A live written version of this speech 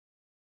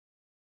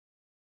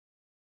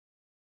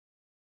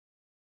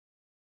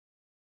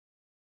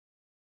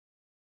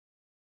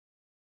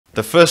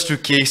The first two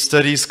case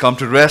studies come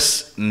to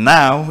rest.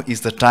 Now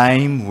is the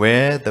time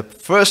where the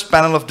first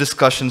panel of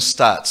discussion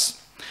starts.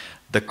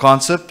 The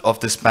concept of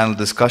this panel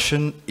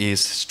discussion is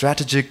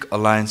strategic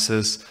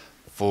alliances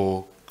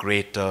for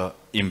greater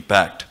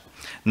impact.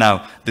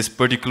 Now, this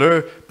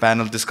particular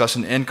panel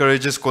discussion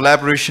encourages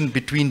collaboration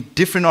between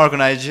different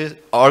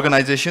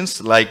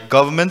organizations like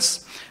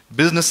governments,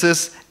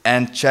 businesses,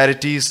 and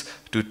charities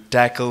to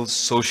tackle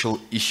social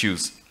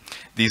issues.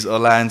 These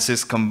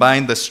alliances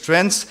combine the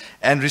strengths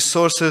and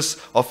resources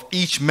of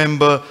each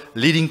member,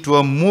 leading to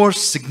a more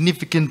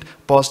significant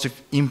positive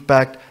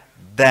impact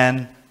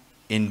than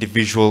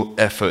individual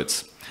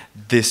efforts.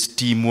 This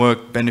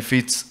teamwork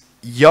benefits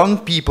young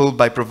people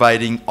by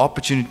providing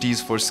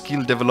opportunities for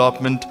skill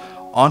development,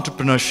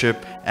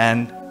 entrepreneurship,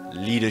 and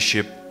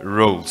leadership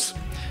roles.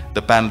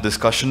 The panel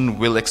discussion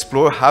will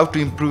explore how to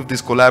improve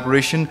this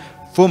collaboration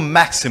for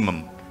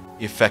maximum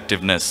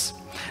effectiveness.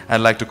 I'd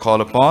like to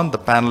call upon the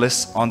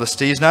panelists on the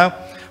stage now.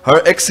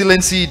 Her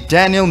Excellency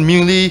Danielle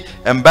Meuwly,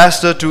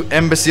 Ambassador to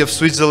Embassy of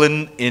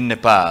Switzerland in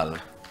Nepal.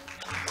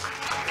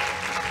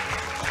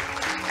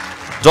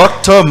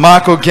 Dr.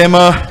 Marco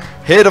Gemma,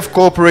 Head of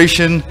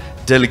Cooperation,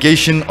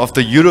 Delegation of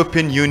the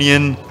European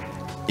Union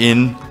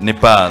in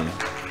Nepal.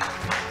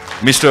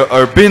 Mr.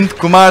 Arbind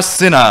Kumar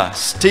Sinha,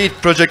 State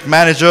Project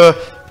Manager,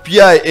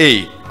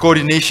 PIA,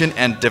 Coordination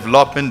and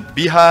Development,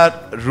 Bihar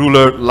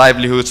Rural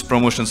Livelihoods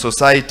Promotion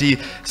Society,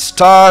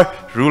 Star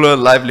Rural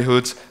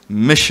Livelihoods,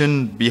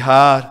 Mission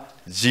Bihar,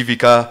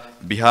 JEEVIKA,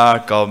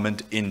 Bihar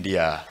Government,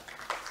 India.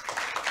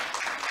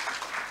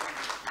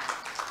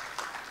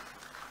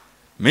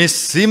 Ms.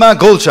 Seema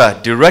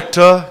Golchha,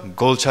 Director,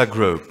 Golchha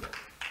Group.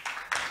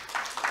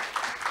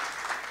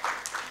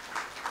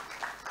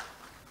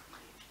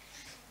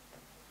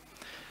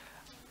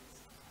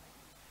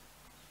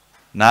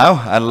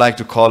 Now, I'd like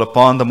to call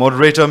upon the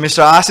moderator,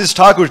 Mr. Ashish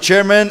Thakur,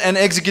 Chairman and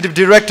Executive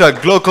Director,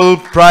 Global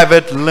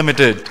Private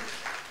Limited.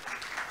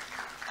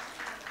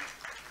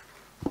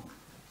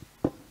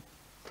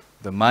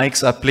 The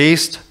mics are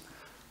placed.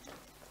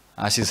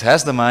 Ashish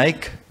has the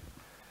mic.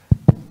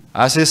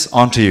 Ashish,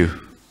 on to you.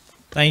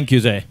 Thank you,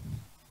 Jay.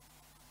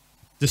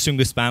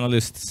 Distinguished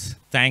panelists,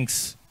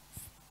 thanks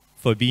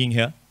for being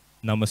here.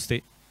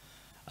 Namaste.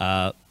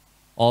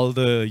 All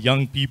the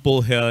young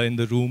people here in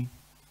the room,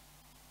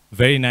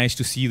 very nice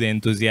to see the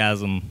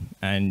enthusiasm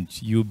and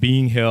you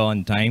being here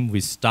on time.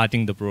 We're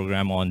starting the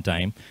program on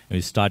time. And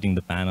we're starting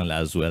the panel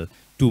as well,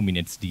 2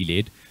 minutes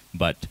delayed.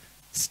 But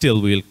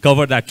still, we'll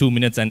cover that 2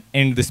 minutes and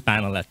end this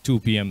panel at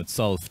 2 p.m.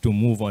 itself to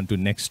move on to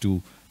next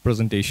two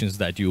presentations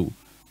that you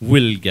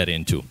will get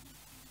into.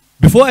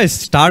 Before I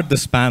start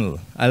this panel,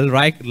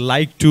 I'd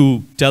like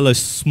to tell a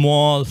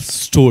small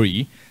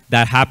story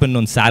that happened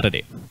on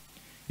Saturday.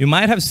 You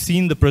might have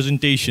seen the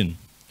presentation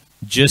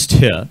just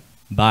here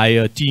by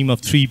a team of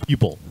 3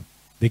 people.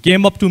 They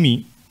came up to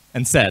me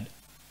and said,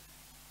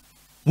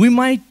 we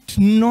would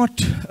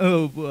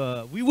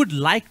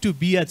like to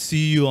be at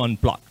CU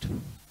Unplugged.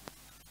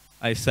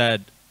 I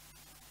said,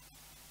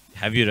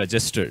 have you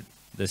registered?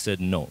 They said,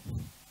 no.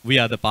 We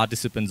are the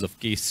participants of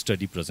case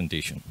study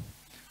presentation.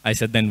 I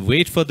said, then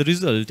wait for the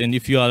result, and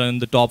if you are in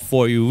the top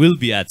 4, you will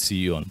be at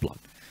CU Unplugged.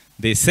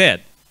 They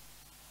said,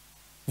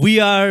 we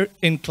are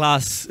in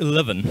class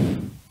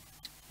 11.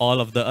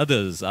 All of the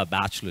others are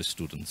bachelor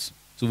students,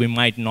 so we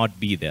might not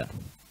be there.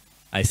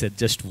 I said,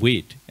 just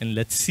wait and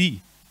let's see.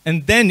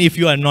 And then if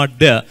you are not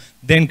there,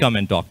 then come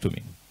and talk to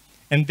me.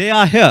 And they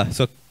are here,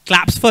 so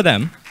claps for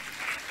them.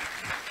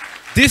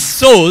 This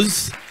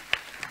shows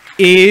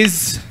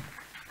is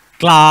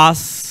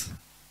class,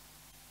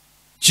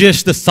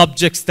 just the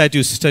subjects that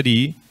you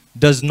study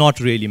does not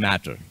really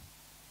matter.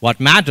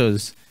 What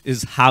matters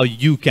is how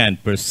you can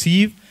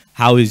perceive,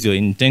 how is your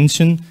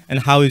intention, and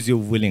how is your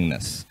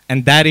willingness.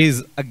 And that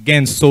is,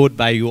 again, showed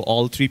by you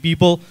all 3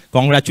 people.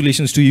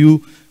 Congratulations to you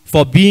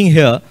for being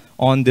here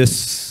on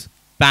this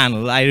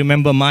panel. I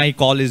remember my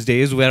college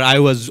days where I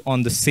was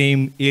on the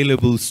same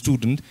A-level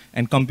student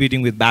and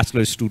competing with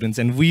bachelor students,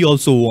 and we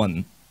also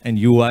won. And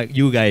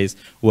you guys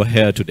were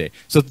here today.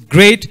 So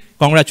great,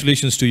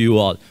 congratulations to you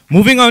all.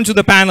 Moving on to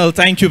the panel,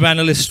 thank you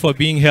panelists for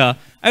being here.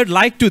 I would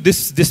like to,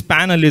 this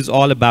panel is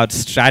all about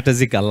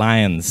strategic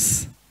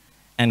alliance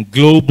and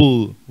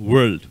global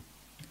world.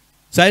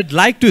 So I'd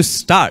like to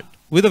start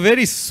with a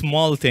very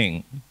small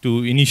thing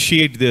to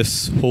initiate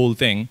this whole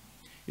thing.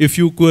 If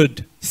you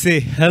could say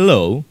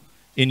hello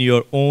in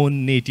your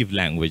own native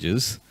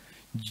languages,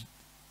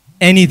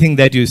 anything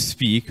that you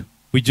speak,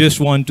 we just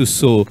want to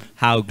show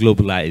how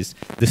globalized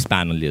this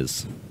panel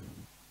is.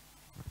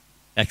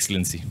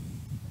 Excellency.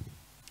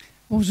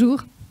 Bonjour.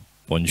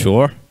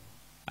 Bonjour.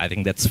 I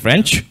think that's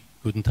French.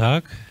 Guten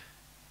Tag.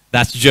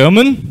 That's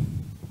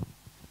German.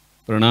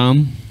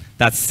 Pranam.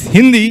 That's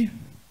Hindi.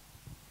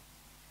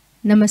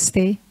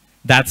 Namaste.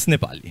 That's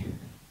Nepali.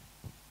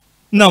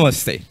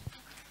 Namaste.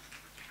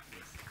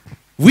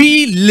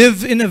 We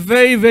live in a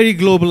very, very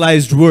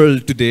globalized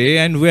world today,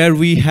 and where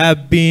we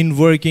have been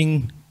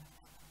working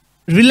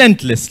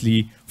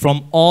relentlessly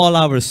from all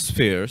our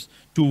spheres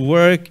to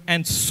work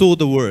and show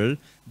the world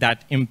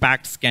that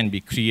impacts can be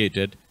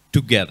created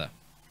together.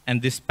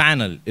 And this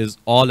panel is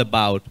all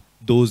about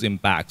those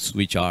impacts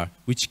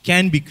which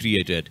can be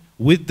created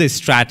with the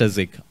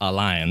strategic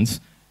alliance,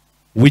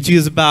 which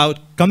is about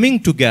coming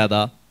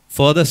together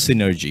for the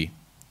synergy.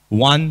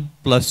 1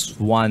 +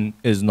 1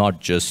 is not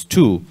just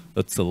 2,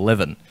 it's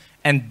 11.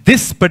 And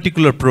this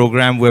particular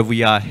program where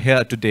we are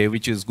here today,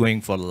 which is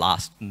going for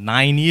last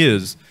 9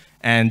 years,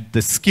 and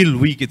the skill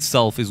week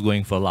itself is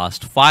going for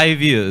last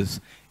 5 years,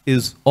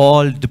 is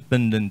all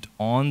dependent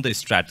on the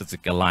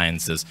strategic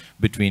alliances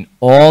between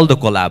all the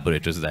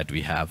collaborators that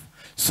we have.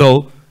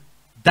 So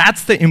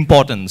that's the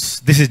importance.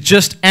 This is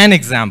just an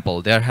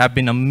example. There have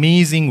been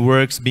amazing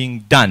works being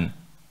done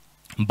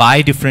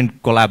by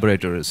different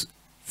collaborators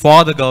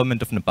for the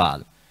government of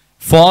Nepal,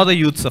 for the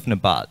youths of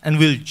Nepal, and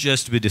we'll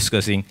just be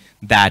discussing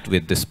that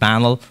with this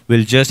panel.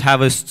 We'll just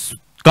have a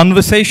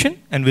conversation,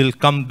 and we'll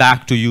come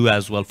back to you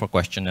as well for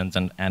questions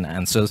and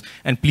answers.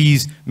 And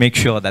please make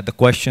sure that the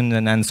question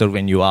and answer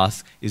when you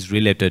ask is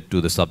related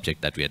to the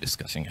subject that we are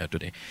discussing here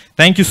today.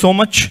 Thank you so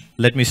much.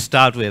 Let me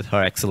start with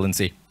Her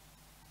Excellency.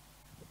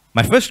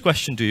 My first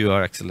question to you,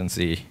 Her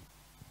Excellency.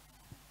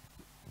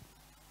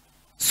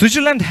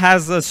 Switzerland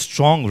has a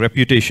strong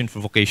reputation for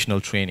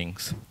vocational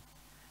trainings.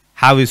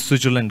 How is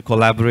Switzerland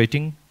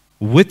collaborating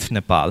with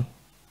Nepal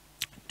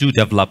to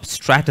develop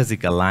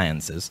strategic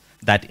alliances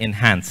that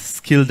enhance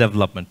skill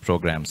development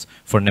programs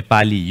for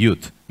Nepali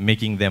youth,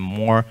 making them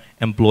more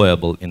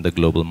employable in the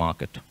global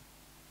market?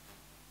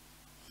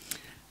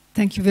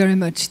 Thank you very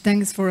much.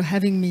 Thanks for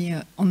having me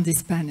on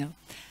this panel.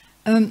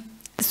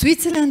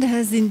 Switzerland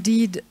has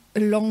indeed a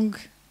long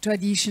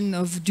tradition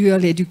of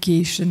dual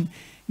education,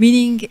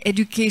 meaning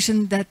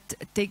education that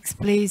takes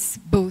place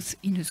both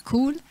in a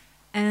school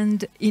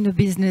and in a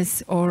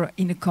business or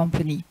in a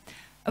company.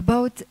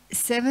 About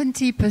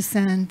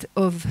 70%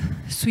 of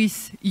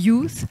Swiss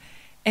youth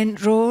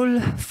enroll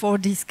for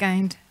this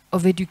kind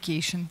of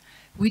education,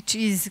 which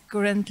is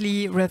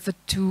currently referred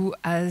to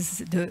as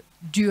the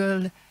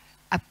dual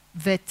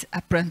vet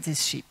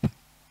apprenticeship.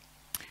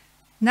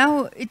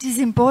 Now, it is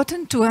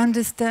important to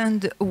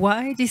understand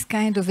why this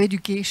kind of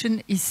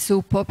education is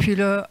so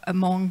popular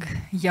among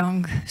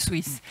young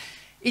Swiss.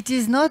 It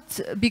is not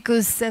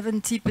because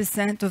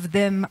 70% of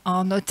them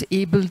are not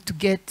able to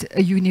get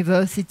a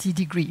university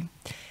degree.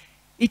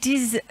 It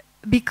is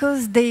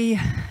because they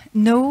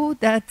know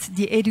that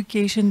the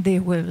education they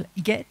will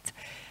get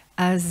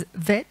as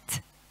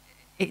vet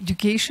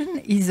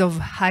education is of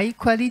high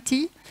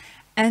quality,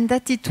 and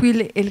that it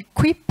will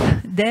equip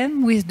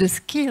them with the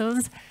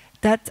skills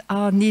that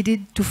are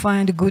needed to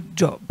find a good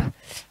job.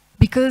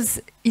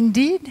 Because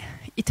indeed,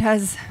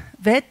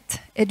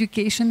 vet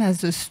education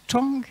has a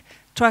strong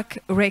track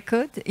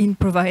record in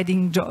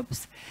providing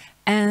jobs,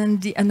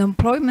 and the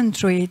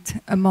unemployment rate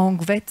among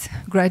vet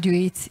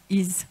graduates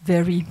is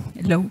very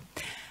low.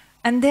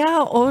 And there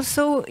are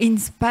also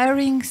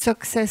inspiring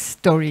success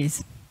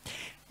stories.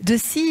 The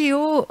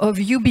CEO of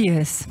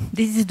UBS,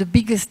 this is the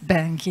biggest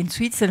bank in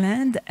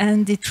Switzerland,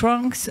 and it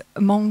ranks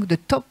among the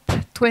top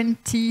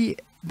 20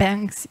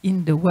 banks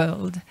in the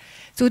world.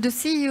 So the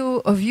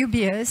CEO of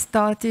UBS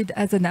started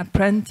as an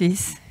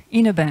apprentice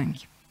in a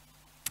bank.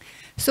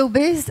 So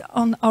based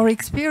on our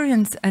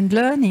experience and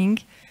learning,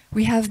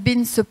 we have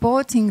been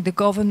supporting the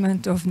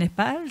government of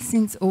Nepal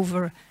since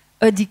over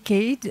a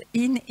decade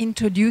in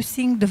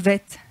introducing the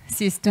vet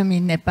system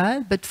in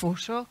Nepal, but for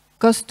sure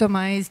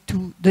customized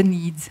to the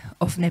needs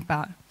of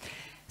Nepal.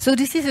 So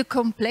this is a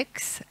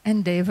complex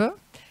endeavor,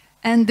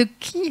 and the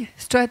key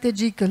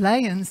strategic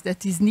alliance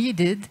that is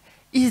needed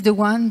is the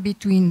one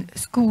between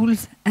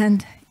schools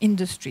and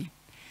industry.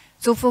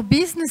 So for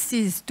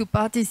businesses to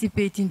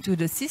participate into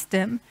the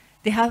system,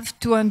 they have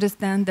to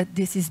understand that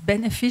this is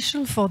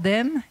beneficial for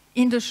them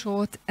in the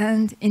short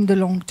and in the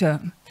long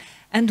term.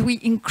 And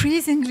we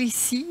increasingly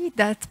see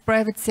that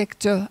private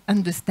sector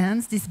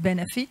understands these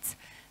benefits.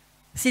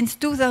 Since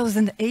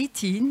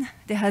 2018,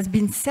 there has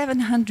been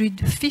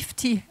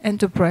 750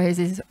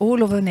 enterprises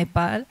all over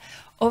Nepal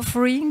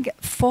offering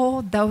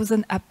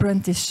 4,000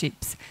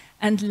 apprenticeships.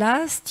 And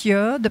last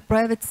year, the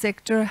private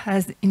sector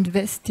has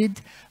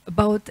invested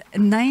about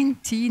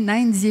 90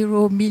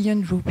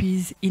 million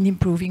rupees in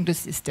improving the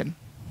system.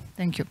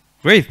 Thank you.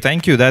 Great,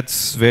 thank you.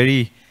 That's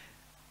very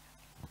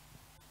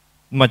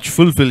much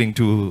fulfilling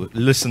to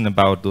listen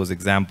about those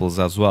examples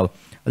as well.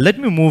 Let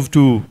me move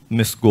to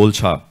Ms.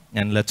 Golchha,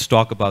 and let's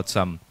talk about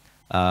some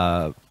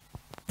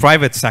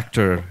private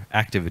sector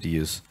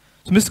activities.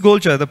 So, Ms.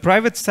 Golchha, the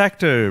private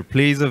sector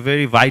plays a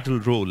very vital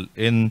role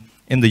in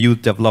the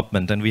youth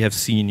development, and we have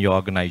seen your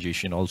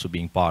organization also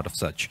being part of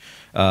such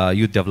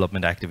youth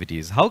development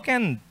activities. How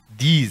can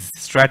these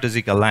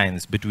strategic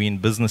alliances between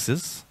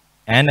businesses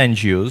and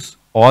NGOs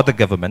or the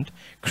government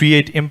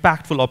create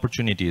impactful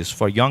opportunities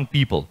for young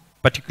people,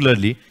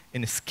 particularly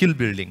in skill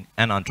building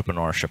and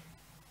entrepreneurship?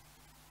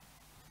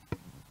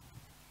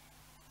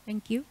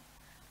 Thank you.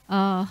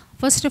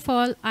 First of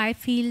all, I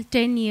feel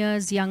 10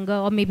 years younger,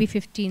 or maybe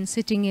 15,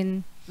 sitting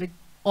in with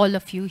all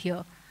of you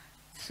here.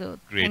 So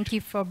Great. Thank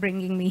you for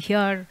bringing me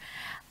here.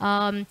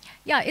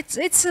 Yeah,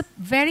 it's a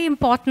very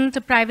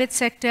important private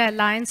sector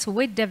alliance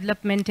with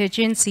development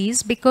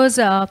agencies because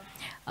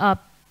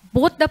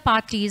both the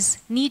parties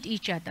need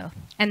each other.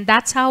 And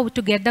that's how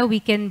together we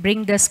can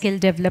bring the skill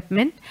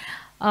development.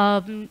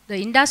 The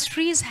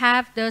industries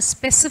have the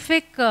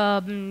specific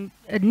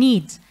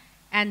needs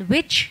and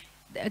which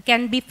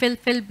can be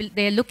fulfilled.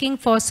 They're looking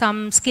for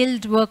some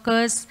skilled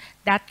workers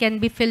that can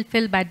be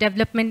fulfilled by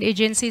development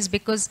agencies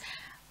because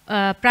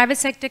private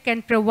sector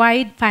can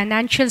provide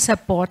financial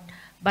support,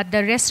 but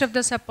the rest of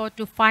the support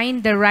to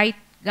find the right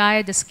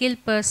guy, the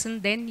skilled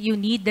person, then you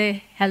need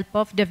the help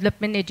of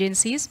development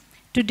agencies.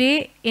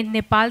 Today in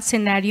Nepal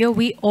scenario,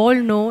 we all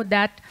know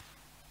that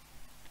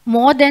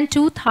more than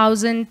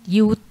 2,000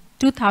 youth,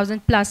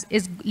 2,000 plus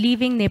is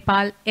leaving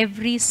Nepal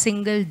every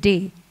single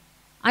day.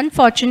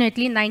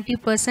 Unfortunately,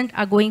 90%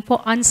 are going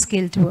for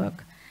unskilled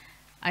work.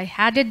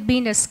 Had it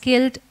been a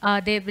skilled,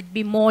 there would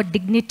be more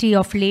dignity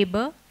of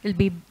labor, will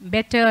be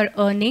better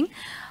earning.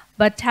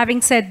 But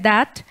having said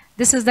that,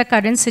 this is the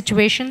current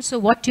situation. So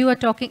what you are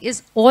talking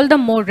is all the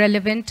more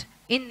relevant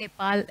in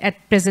Nepal at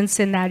present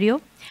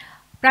scenario.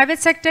 Private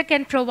sector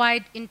can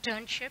provide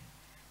internship.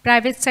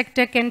 Private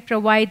sector can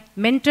provide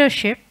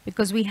mentorship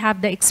because we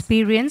have the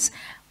experience.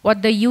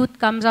 What the youth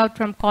comes out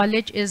from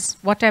college is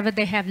whatever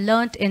they have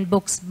learned in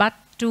books, but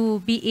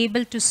to be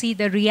able to see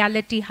the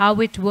reality,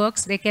 how it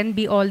works, there can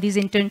be all these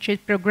internship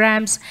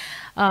programs.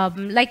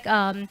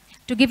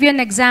 To give you an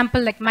example,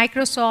 like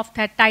Microsoft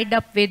had tied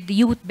up with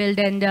Youth Build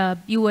and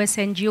US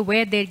NGO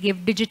where they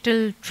give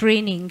digital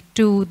training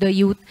to the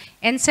youth.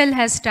 NCEL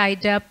has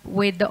tied up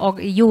with the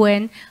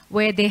UN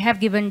where they have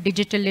given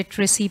digital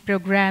literacy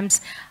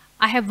programs.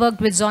 I have worked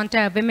with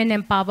Zonta Women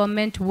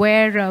Empowerment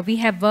where we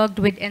have worked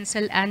with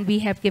NCEL and we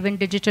have given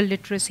digital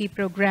literacy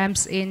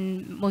programs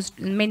in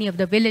many of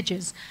the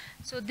villages.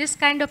 So this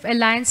kind of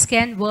alliance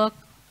can work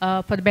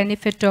for the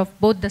benefit of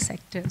both the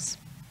sectors.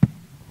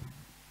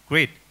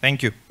 Great,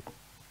 thank you.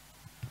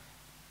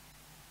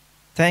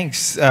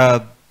 Thanks.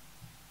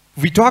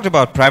 We talked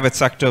about private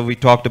sector, we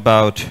talked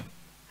about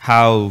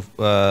how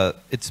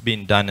it's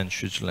been done in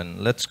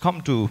Switzerland. Let's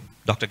come to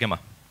Dr. Gemma.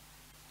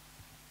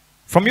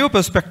 From your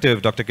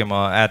perspective, Dr.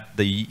 Gemma, at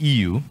the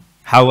EU,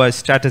 how are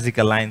strategic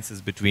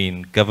alliances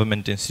between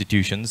government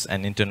institutions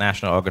and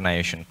international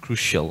organizations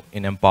crucial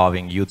in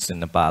empowering youths in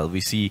Nepal?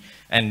 We see,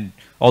 and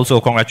also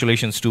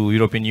congratulations to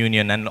European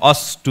Union and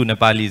us to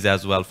Nepalis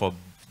as well for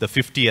the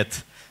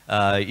 50th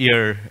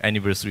year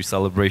anniversary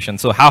celebration.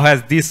 So how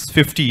has these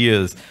 50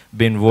 years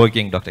been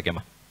working, Dr.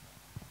 Gemma?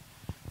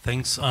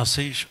 Thanks,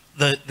 Ashish.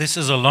 This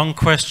is a long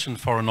question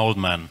for an old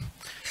man.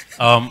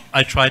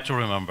 I try to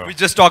remember. We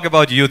just talk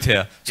about youth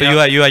here. So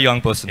yeah. you are a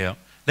young person. Yeah.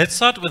 Let's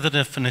start with the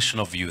definition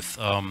of youth.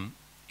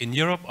 In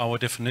Europe, our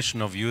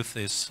definition of youth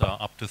is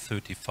up to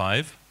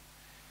 35.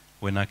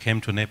 When I came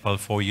to Nepal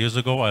 4 years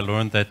ago, I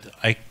learned that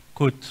I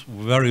could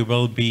very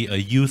well be a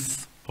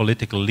youth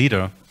political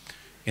leader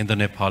in the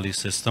Nepali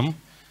system.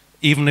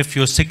 Even if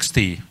you're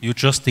 60, you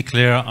just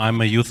declare, I'm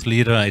a youth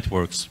leader, it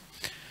works.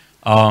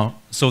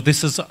 So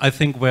this is, I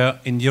think, where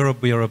in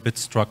Europe we are a bit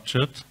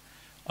structured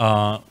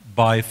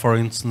by, for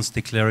instance,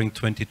 declaring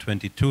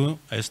 2022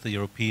 as the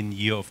European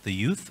Year of the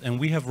Youth, and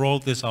we have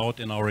rolled this out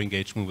in our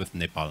engagement with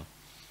Nepal.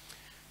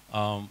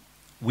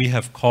 We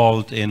have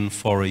called in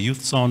for a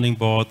youth sounding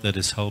board that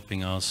is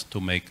helping us to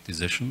make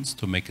decisions,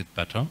 to make it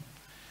better,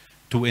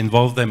 to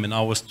involve them in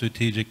our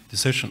strategic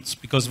decisions,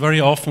 because very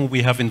often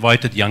we have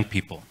invited young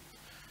people.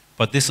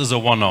 But this is a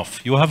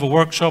one-off. You have a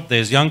workshop,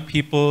 there's young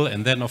people,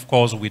 and then of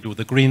course we do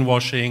the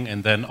greenwashing,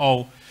 and then,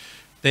 oh,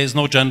 there's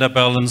no gender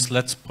balance,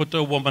 let's put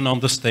a woman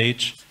on the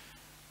stage.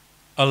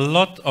 A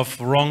lot of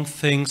wrong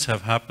things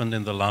have happened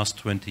in the last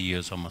 20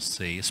 years, I must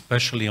say,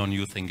 especially on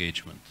youth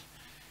engagement.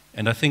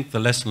 And I think the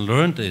lesson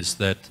learned is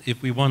that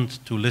if we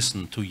want to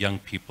listen to young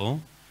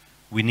people,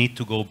 we need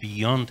to go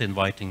beyond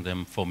inviting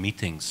them for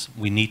meetings.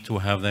 We need to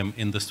have them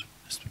in the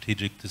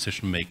strategic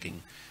decision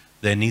making.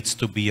 There needs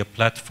to be a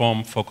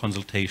platform for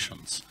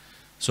consultations.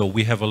 So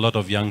we have a lot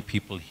of young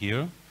people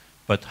here,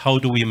 but how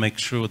do we make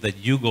sure that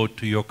you go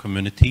to your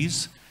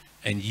communities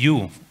and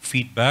you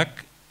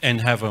feedback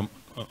and have a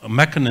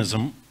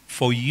mechanism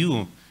for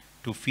you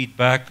to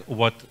feedback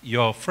what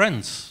your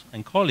friends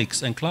and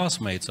colleagues and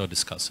classmates are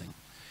discussing?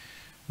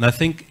 And I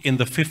think in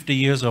the 50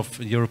 years of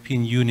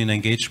European Union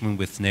engagement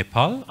with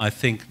Nepal, I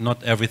think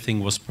not everything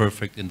was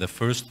perfect in the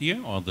first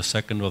year or the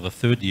second or the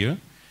third year.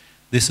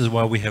 This is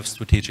why we have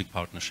strategic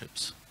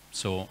partnerships.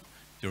 So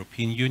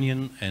European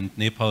Union and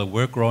Nepal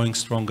were growing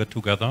stronger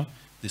together.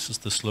 This is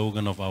the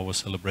slogan of our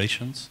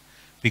celebrations,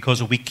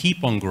 because we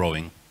keep on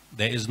growing.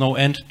 There is no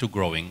end to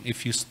growing.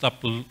 If you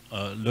stop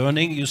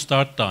learning, you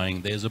start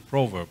dying. There is a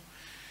proverb.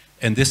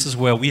 And this is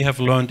where we have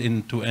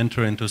learned to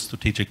enter into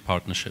strategic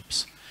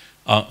partnerships.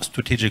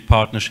 Strategic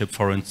partnership,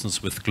 for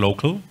instance, with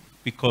Global,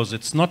 because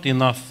it's not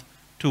enough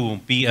to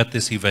be at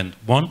this event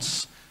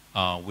once,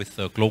 with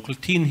the Global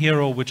Teen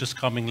Hero, which is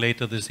coming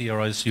later this year,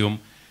 I assume.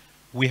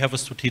 We have a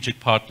strategic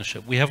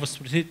partnership. We have a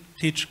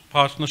strategic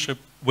partnership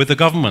with the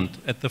government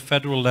at the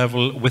federal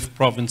level, with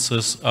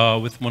provinces,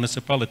 with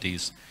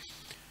municipalities.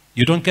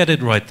 You don't get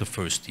it right the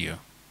first year,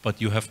 but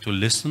you have to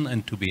listen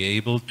and to be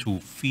able to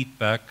feed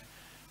back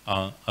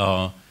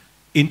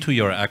into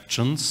your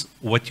actions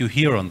what you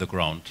hear on the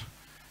ground.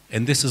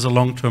 And this is a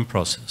long-term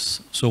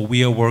process. So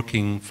we are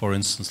working, for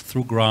instance,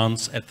 through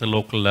grants at the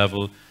local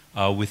level,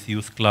 with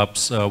youth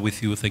clubs,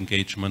 with youth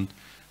engagement,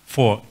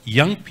 for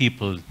young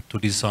people to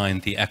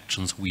design the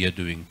actions we are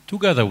doing,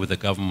 together with the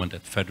government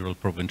at federal,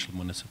 provincial,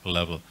 municipal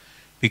level.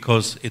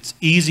 Because it's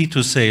easy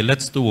to say,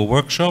 let's do a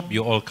workshop,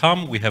 you all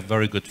come, we have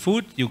very good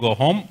food, you go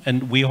home,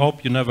 and we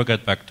hope you never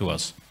get back to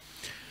us.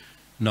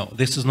 No,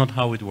 this is not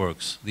how it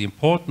works. The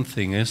important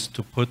thing is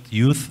to put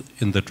youth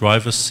in the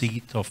driver's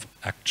seat of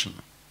action.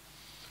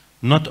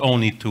 Not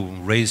only to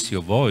raise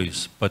your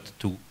voice, but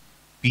to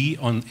be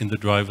in the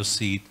driver's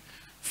seat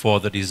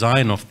for the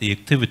design of the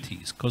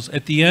activities. Because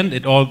at the end,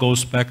 it all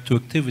goes back to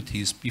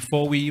activities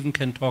before we even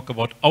can talk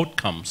about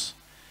outcomes.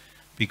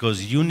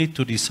 Because you need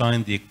to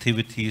design the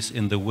activities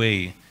in the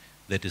way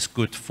that is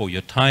good for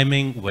your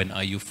timing. When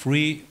are you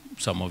free?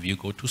 Some of you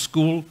go to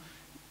school.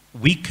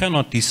 We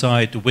cannot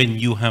decide when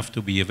you have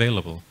to be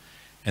available.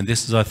 And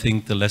this is, I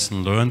think, the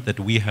lesson learned that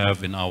we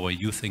have in our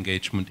youth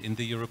engagement in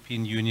the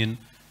European Union,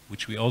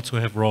 which we also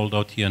have rolled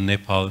out here in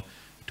Nepal,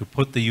 to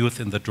put the youth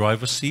in the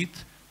driver's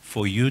seat,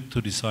 for you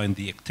to design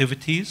the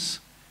activities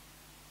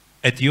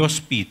at your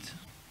speed.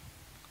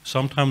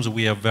 Sometimes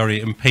we are very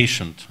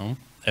impatient,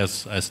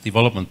 as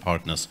development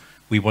partners.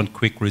 We want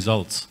quick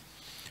results.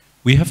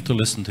 We have to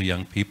listen to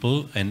young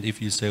people, and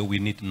if you say we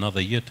need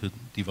another year to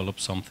develop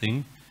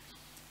something,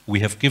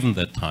 we have given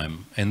that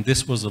time. And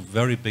this was a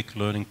very big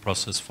learning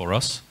process for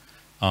us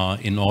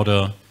in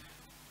order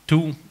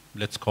to,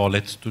 let's call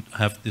it, to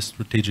have this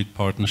strategic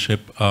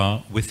partnership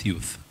with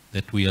youth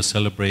that we are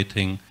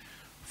celebrating,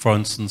 for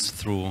instance,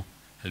 through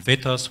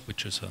Helvetas,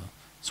 which is a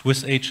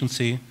Swiss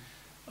agency.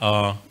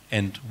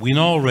 And we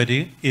know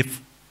already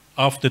if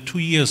after 2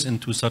 years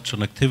into such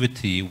an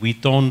activity, we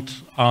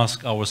don't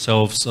ask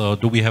ourselves,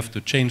 do we have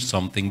to change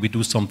something? We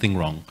do something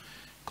wrong.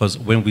 Because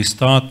when we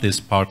start this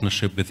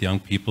partnership with young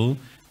people,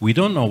 we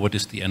don't know what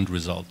is the end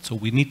result. So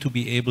we need to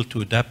be able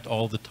to adapt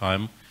all the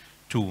time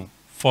to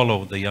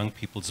follow the young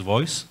people's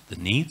voice, the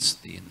needs,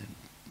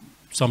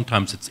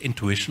 sometimes it's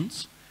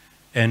intuitions.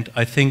 And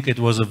I think it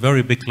was a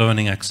very big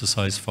learning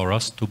exercise for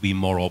us to be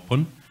more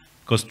open,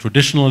 because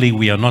traditionally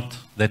we are not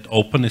that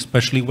open,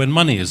 especially when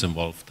money is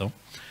involved.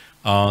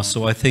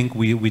 So I think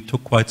we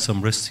took quite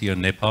some risks here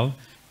in Nepal,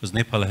 because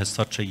Nepal has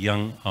such a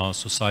young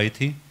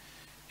society.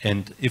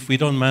 And if we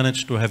don't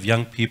manage to have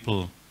young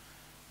people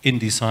in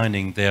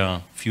designing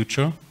their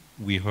future,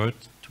 we heard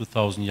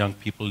 2,000 young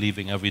people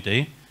leaving every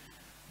day.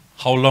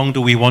 How long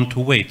do we want to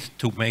wait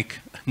to make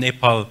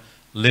Nepal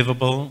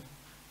livable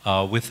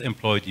with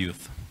employed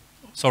youth?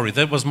 Sorry,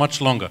 that was much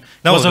longer.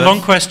 That was a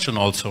long question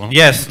also.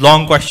 Yes,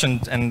 long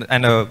question and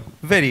a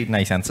very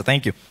nice answer.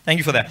 Thank you. Thank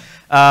you for that.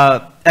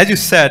 As you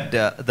said,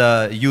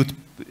 the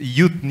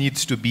youth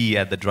needs to be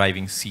at the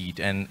driving seat,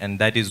 and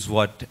that is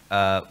what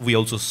we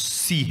also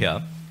see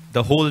here.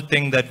 The whole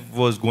thing that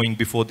was going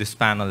before this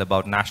panel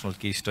about national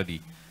case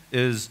study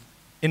is,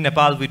 in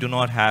Nepal, we do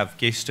not have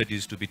case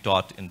studies to be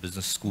taught in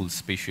business schools,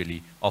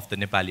 especially of the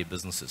Nepali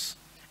businesses.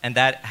 And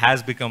that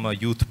has become a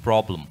youth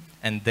problem.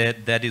 And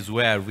that is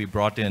where we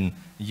brought in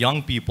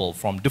young people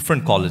from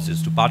different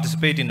colleges to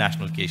participate in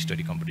national case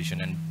study competition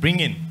and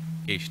bring in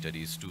case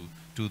studies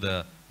to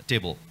the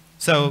table.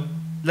 So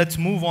let's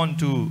move on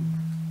to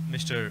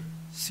Mr.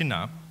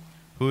 Sinha,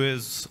 who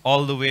is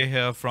all the way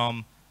here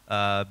from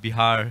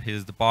Bihar. He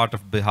is the part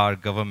of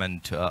Bihar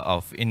government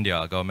of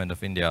India,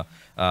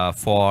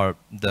 for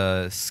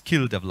the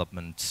skill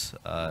development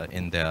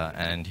in there,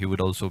 and he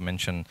would also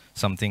mention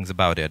some things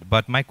about it.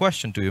 But my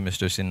question to you,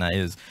 Mr. Sinha,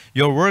 is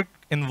your work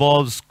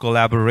involves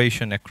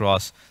collaboration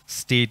across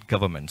state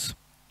governments.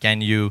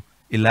 Can you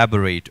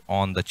elaborate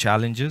on the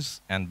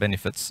challenges and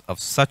benefits of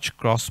such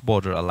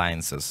cross-border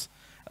alliances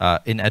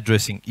in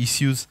addressing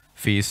issues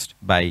faced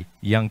by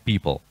young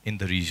people in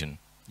the region?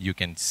 You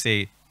can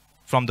say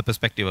from the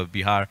perspective of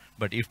Bihar,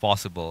 but if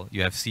possible,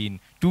 you have seen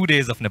 2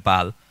 days of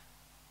Nepal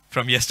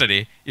from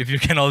yesterday, if you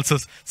can also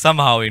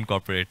somehow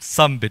incorporate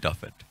some bit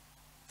of it.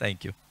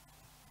 Thank you.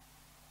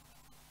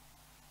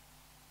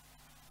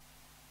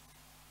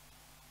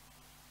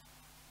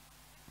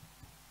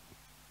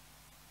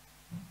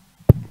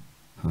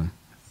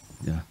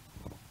 Yeah.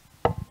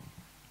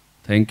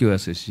 Thank you,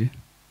 SSG,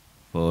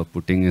 for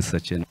putting in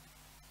such an...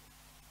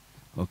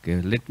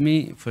 Okay, let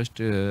me first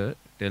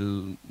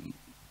tell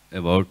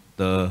about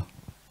the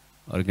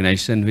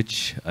organization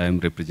which I am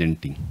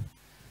representing.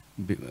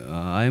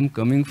 I am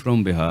coming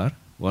from Bihar,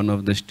 one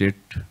of the state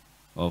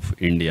of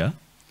India,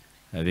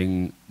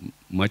 having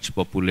much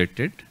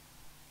populated,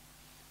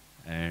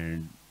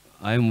 and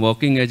I am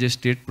working as a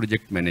state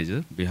project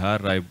manager,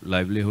 Bihar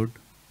Livelihood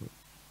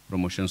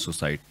Promotion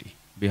Society,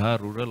 Bihar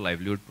Rural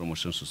Livelihood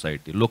Promotion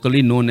Society,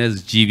 locally known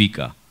as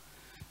JEEVIKA.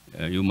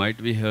 You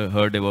might be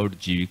heard about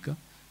JEEVIKA.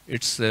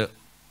 Its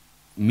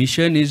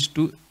mission is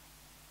to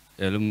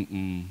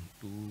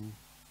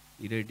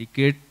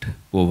eradicate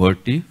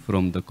poverty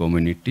from the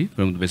community,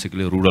 from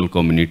basically rural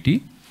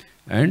community,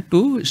 and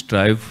to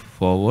strive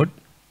forward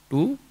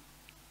to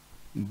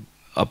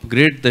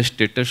upgrade the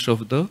status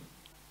of the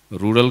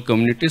rural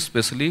community,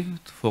 especially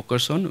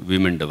focus on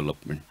women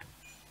development.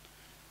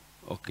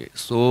 Okay,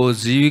 so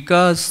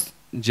JEEVIKA's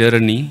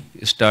journey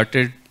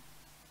started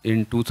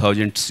in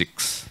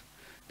 2006.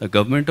 The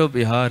government of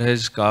Bihar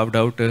has carved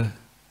out a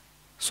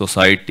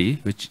society,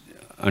 which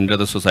under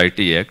the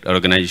Society Act,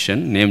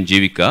 organization named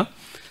JEEVIKA,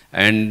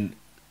 and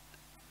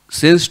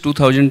since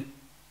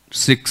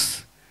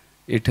 2006,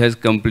 it has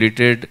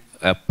completed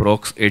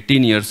approx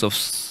 18 years of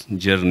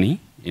journey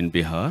in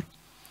Bihar.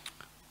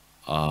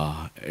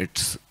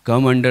 It's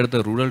come under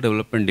the Rural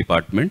Development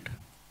Department,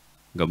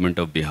 Government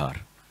of Bihar.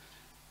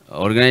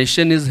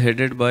 Organization is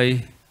headed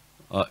by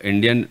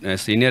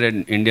senior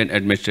Indian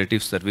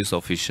Administrative Service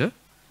Officer,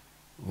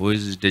 who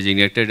is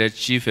designated as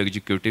Chief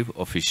Executive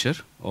Officer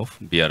of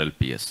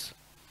BRLPS.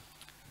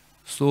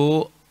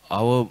 So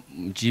our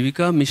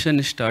JEEVIKA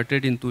mission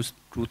started in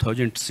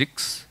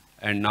 2006,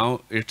 and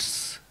now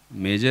its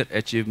major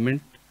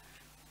achievement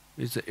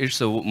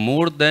is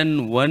more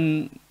than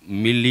 1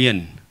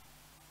 million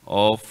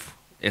of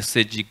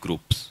SHG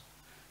groups,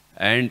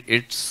 and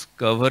it's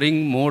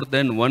covering more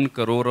than 1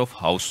 crore of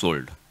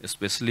household,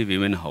 especially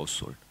women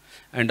household.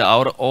 And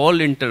our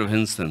all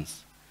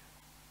interventions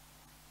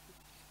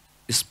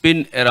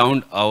spin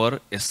around our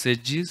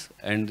SHGs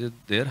and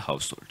their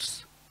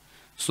households.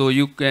 So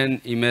you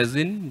can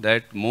imagine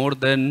that more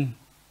than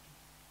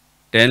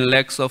 10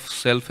 lakhs of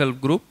self-help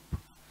group,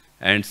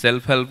 and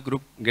self-help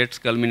group gets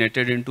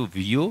culminated into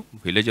VO,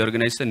 village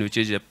organization, which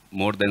is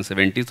more than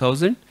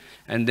 70,000,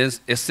 and then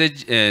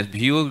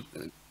VO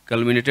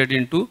culminated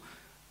into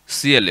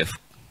CLF,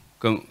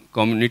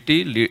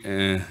 community,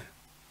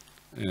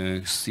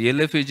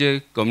 CLF is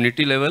a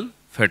community level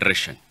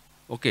federation.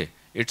 Okay,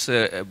 it's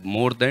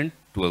more than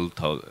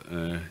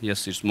 12,000,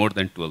 yes, it's more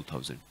than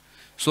 12,000.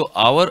 So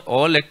our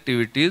all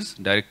activities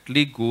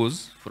directly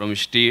goes from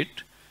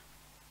state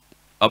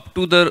up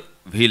to the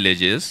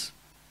villages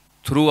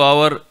through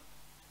our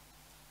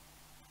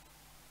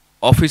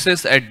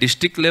offices at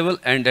district level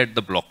and at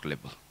the block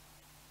level.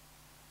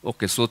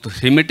 Okay, so the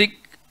thematic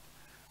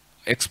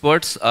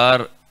experts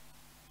are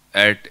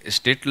at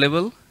state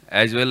level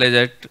as well as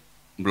at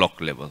block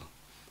level.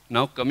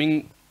 Now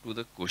coming to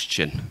the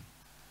question.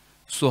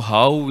 So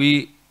how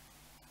we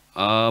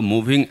are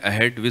moving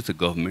ahead with the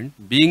government?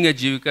 Being a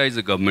JEEVIKA is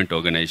a government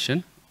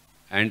organization,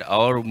 and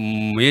our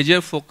major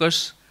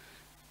focus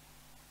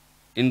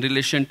in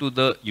relation to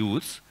the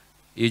youth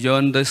is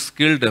on the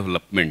skill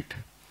development.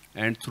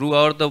 And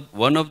throughout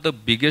one of the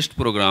biggest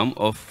program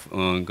of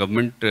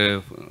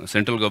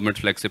central government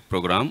flagship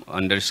program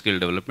under skill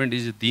development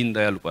is Deen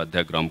Dayal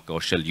Upadhyay Gram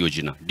Kaushal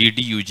Yojana,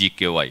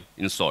 DDUGKY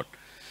in short.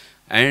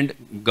 And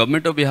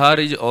government of Bihar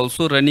is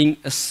also running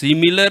a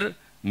similar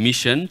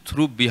mission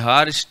through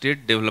Bihar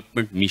State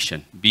Development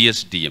Mission,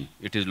 BSDM,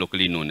 it is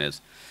locally known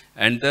as.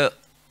 And the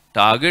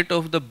target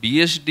of the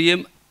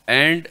BSDM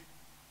and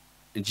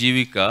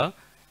JEEVIKA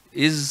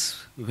is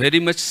very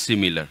much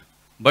similar,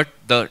 but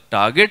the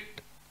target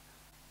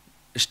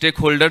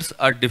stakeholders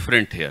are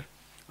different here.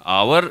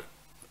 Our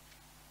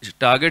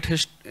target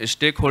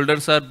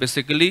stakeholders are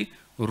basically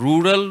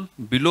rural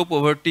below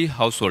poverty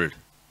household,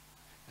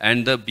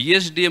 and the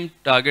BSDM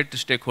target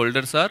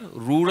stakeholders are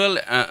rural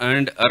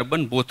and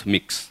urban both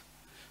mix.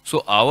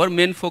 So our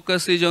main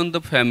focus is on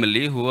the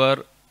family who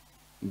are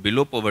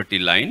below poverty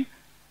line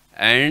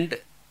and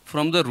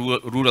from the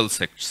rural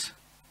sectors.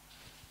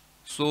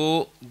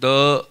 So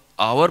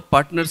our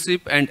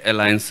partnership and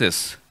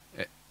alliances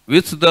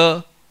with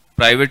the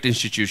private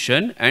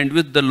institution and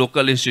with the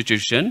local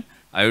institution,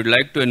 I would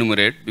like to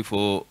enumerate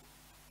before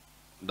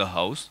the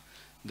house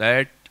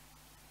that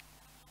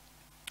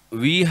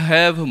we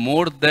have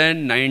more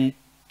than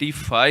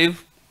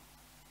 95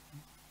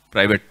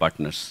 private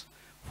partners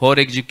for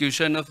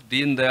execution of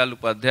Deen Dayal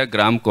Upadhyay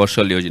Gram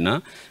Kaushal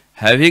Yojana,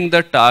 having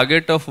the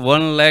target of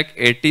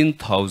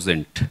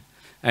 1,18,000,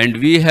 and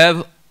we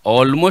have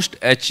almost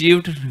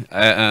achieved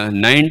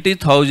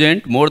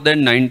 90,000, more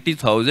than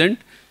 90,000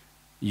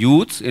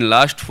 youths in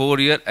last 4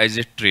 years as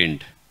a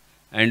trained,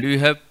 and we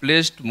have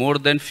placed more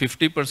than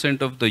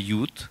 50% of the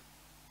youth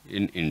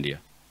in India.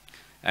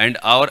 And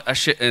our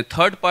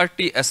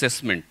third-party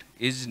assessment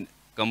is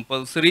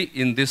compulsory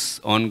in this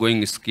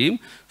ongoing scheme.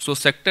 So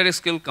Sector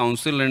Skill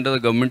Council under the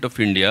Government of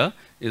India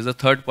is a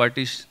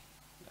third-party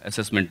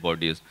assessment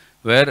bodies,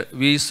 where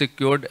we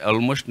secured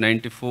almost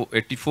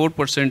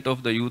 84%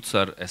 of the youths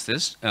are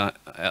assessed.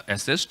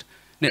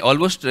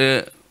 Almost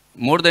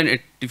more than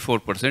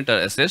 84% are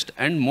assessed,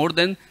 and more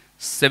than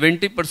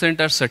 70%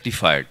 are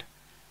certified,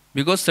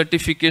 because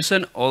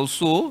certification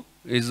also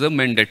is a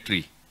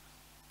mandatory.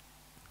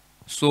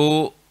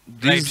 So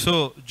right.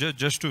 So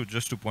just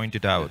to point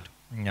it out,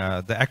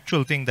 the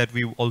actual thing that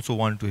we also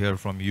want to hear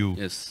from you,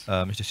 yes,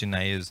 Mr.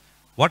 Sinha, is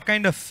what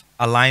kind of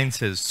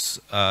alliances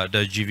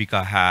does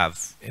JEEVIKA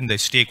have in the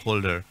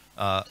stakeholder?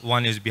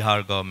 One is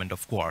Bihar government,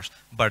 of course,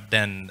 but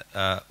then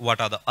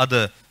what are the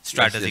other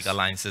strategic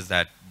alliances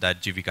that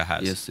JEEVIKA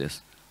has?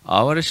 Yes.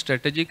 Our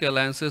strategic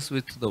alliances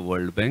with the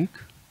World Bank,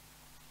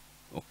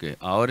 Okay,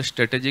 our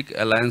strategic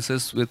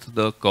alliances with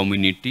the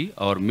community,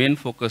 our main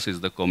focus is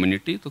the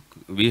community. So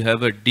we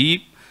have a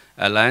deep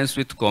alliance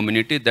with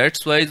community.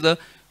 That's why the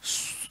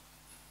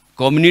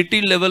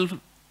community level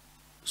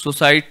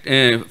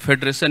society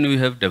federation we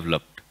have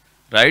developed,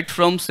 right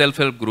from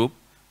self-help group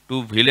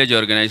to village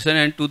organization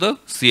and to the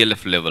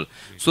CLF level.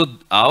 So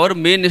our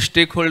main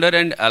stakeholder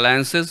and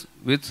alliances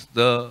with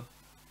the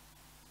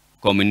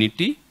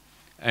community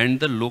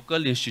and the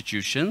local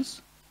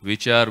institutions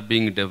which are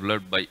being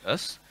developed by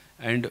us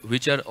and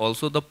which are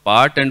also the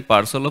part and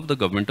parcel of the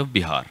government of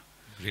Bihar.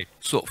 Great.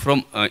 So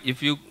from,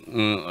 if you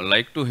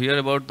like to hear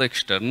about the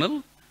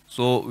external,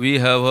 so we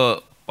have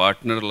a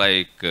partner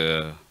like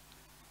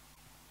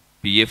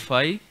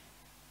PFI,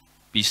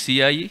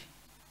 PCI,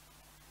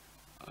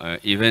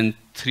 even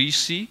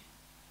 3C,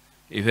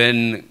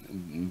 even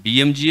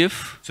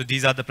BMGF. So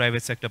these are the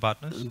private sector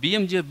partners?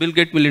 BMGF, Bill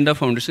Gates Melinda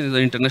Foundation, is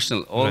the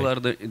international. All Right. are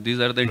the, these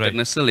are the Right.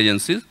 international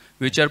agencies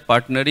which are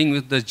partnering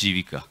with the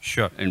JEEVIKA.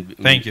 Sure. And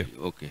Thank you.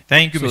 Okay.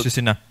 Thank you, So, Mr.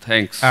 Sinha.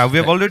 Thanks. We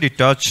have already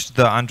touched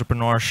the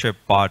entrepreneurship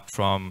part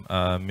from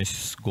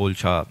Ms.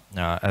 Golchha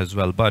as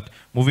well. But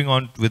moving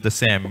on with the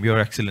same, Your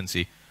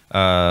Excellency,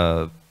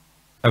 I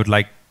would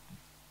like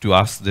to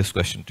ask this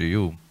question to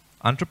you.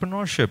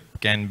 Entrepreneurship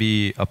can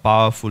be a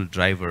powerful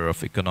driver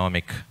of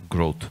economic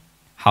growth.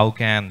 How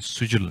can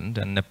Switzerland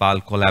and Nepal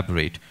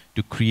collaborate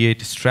to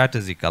create a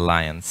strategic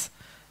alliance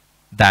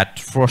that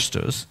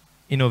fosters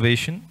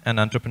innovation and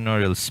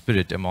entrepreneurial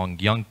spirit among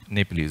young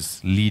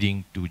Nepalese,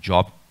 leading to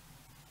job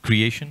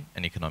creation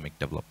and economic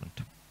development?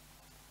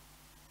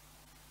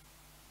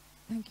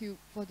 Thank you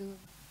for the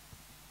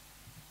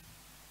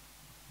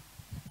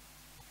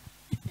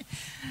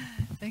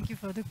thank you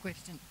for the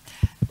question.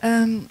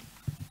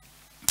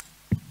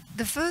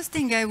 The first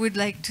thing I would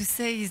like to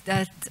say is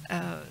that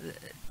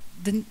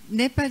the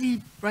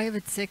Nepali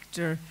private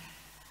sector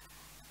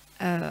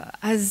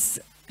has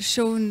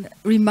shown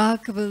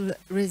remarkable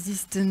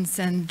resistance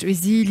and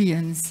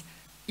resilience.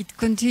 It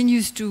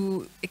continues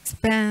to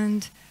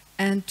expand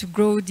and to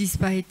grow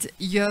despite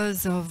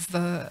years of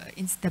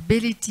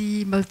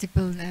instability,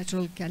 multiple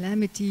natural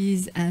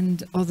calamities,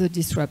 and other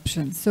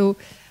disruptions. So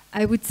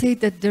I would say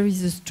that there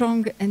is a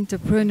strong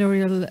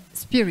entrepreneurial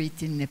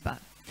spirit in Nepal.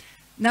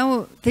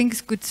 Now,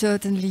 things could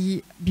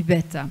certainly be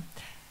better.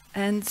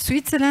 And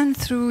Switzerland,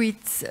 through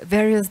its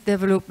various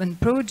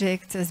development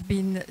projects, has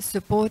been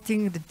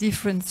supporting the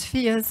different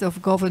spheres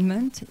of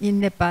government in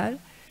Nepal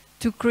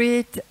to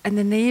create an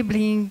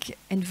enabling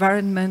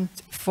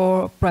environment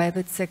for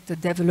private sector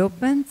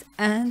development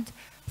and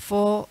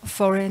for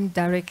foreign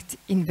direct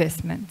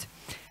investment.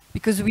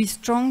 Because we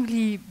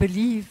strongly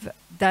believe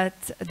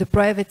that the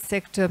private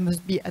sector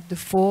must be at the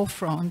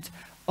forefront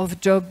of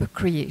job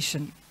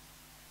creation.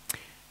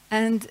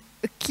 And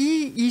a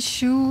key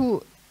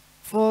issue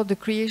for the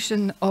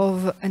creation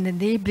of an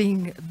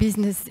enabling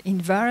business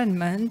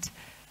environment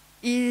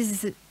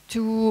is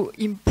to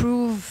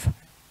improve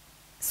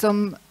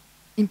some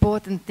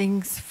important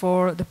things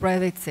for the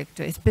private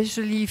sector,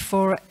 especially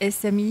for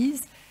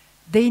SMEs.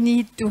 They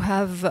need to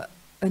have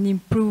an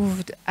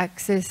improved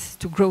access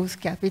to growth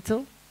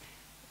capital.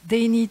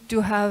 They need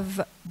to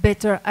have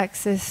better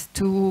access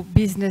to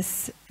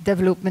business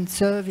development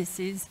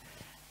services,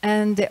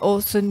 and they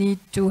also need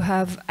to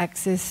have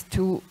access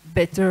to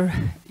better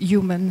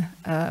human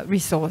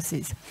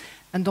resources.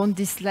 And on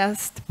this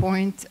last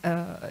point,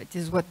 it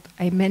is what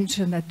I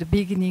mentioned at the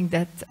beginning,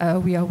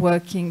 that we are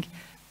working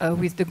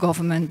with the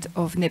government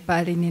of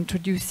Nepal in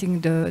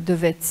introducing the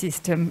VET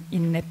system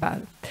in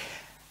Nepal.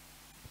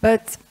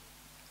 But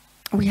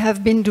we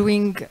have been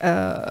doing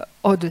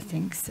other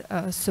things,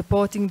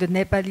 supporting the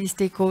Nepali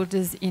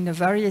stakeholders in a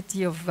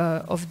variety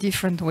of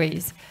different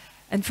ways.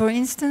 And for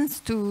instance,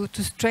 to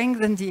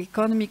strengthen the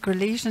economic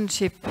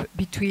relationship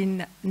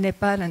between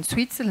Nepal and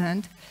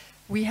Switzerland,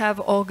 we have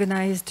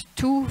organized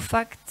 2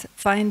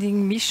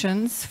 fact-finding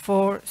missions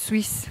for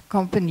Swiss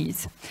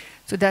companies.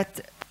 So that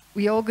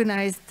we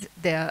organized,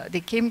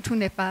 they came to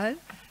Nepal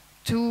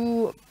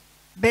to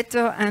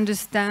better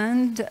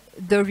understand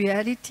the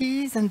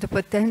realities and the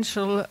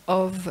potential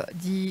of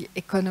the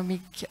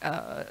economic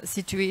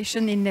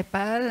situation in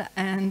Nepal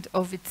and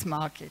of its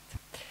market.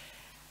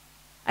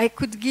 I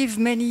could give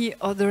many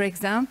other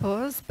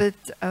examples, but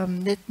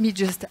let me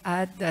just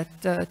add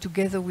that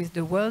together with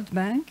the World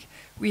Bank,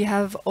 we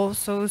have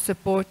also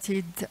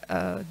supported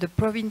the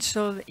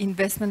provincial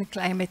investment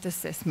climate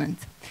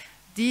assessment.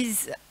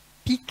 These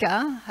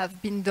PICA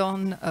have been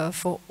done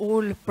for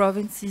all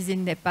provinces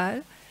in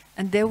Nepal,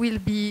 and they will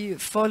be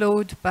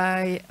followed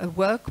by a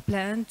work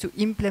plan to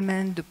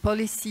implement the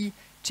policy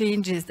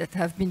changes that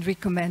have been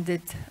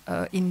recommended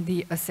in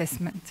the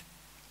assessment.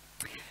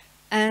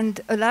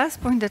 And a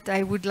last point that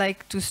I would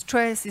like to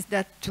stress is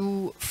that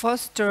to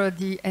foster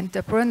the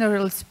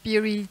entrepreneurial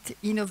spirit,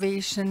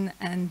 innovation,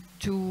 and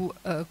to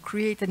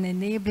create an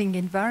enabling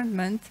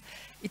environment,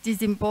 it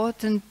is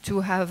important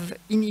to have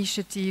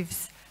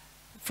initiatives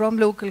from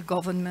local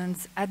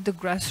governments at the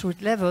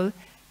grassroots level,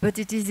 but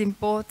it is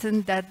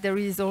important that there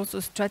is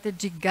also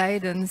strategic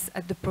guidance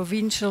at the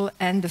provincial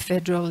and the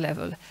federal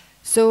level.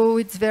 So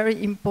it's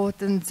very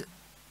important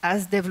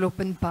as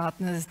development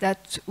partners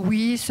that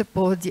we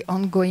support the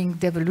ongoing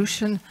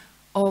devolution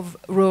of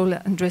role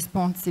and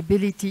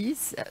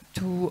responsibilities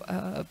to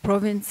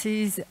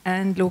provinces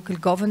and local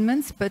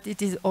governments, but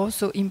it is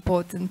also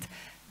important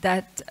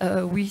that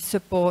we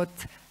support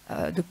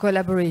the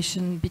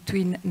collaboration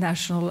between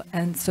national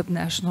and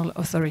subnational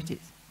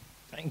authorities.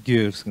 Thank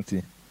you,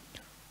 Smriti.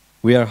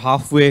 We are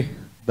halfway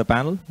the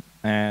panel,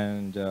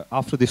 and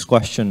after this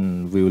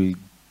question, we will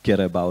get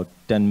about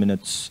 10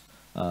 minutes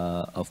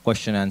of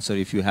question answer.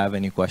 If you have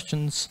any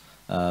questions,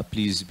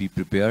 please be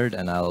prepared,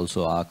 and I'll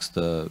also ask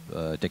the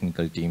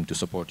technical team to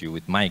support you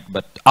with mic,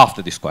 but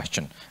after this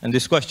question. And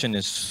this question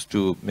is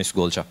to Ms.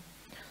 Golchha.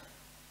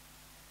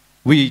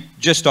 We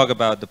just talked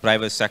about the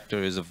private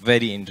sector is a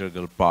very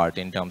integral part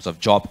in terms of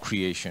job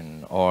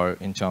creation or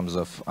in terms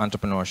of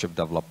entrepreneurship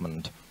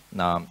development,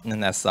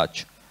 and as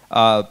such.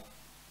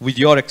 With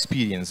your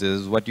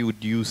experiences, what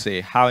would you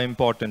say, how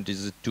important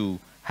is it to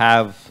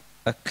have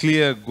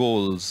clear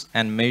goals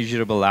and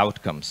measurable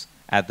outcomes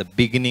at the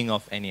beginning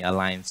of any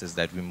alliances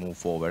that we move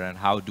forward, and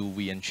how do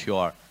we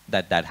ensure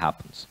that that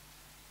happens?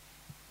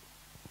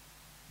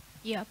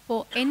 Yeah,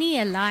 for any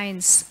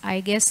alliance, I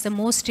guess the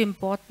most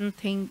important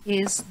thing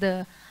is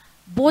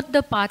both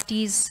the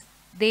parties,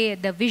 the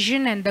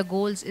vision and the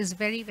goals is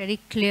very, very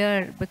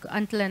clear,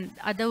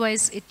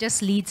 otherwise it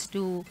just leads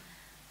to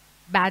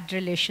bad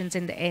relations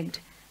in the end.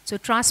 So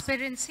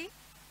transparency,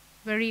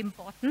 very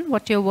important,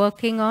 what you're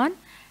working on.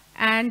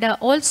 And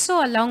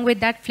also along with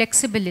that,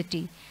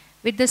 flexibility.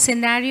 With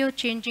the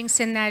changing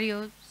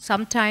scenario,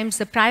 sometimes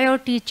the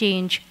priority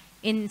change,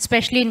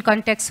 especially in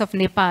context of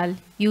Nepal.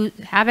 You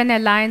have an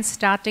alliance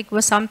starting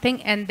with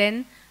something and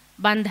then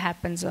Bandh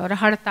happens or a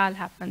Hartal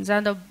happens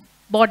or the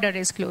border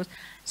is closed.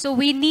 So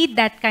we need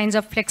that kinds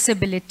of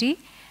flexibility,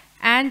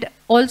 and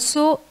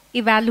also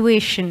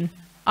evaluation.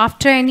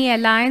 After any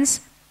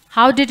alliance,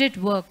 how did it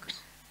work?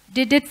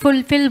 Did it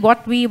fulfill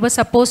what we were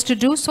supposed to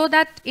do? So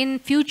that in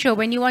future,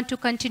 when you want to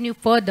continue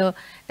further,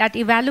 that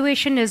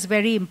evaluation is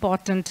very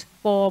important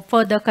for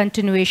further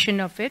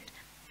continuation of it.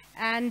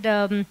 And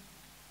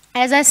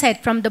as I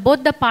said, from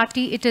both the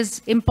party, it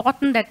is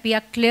important that we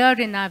are clear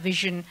in our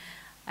vision.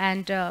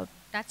 And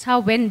that's how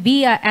when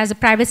we are, as a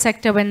private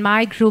sector, when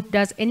my group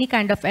does any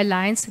kind of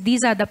alliance,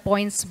 these are the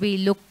points we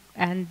look,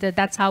 and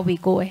that's how we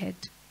go ahead.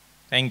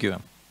 Thank you.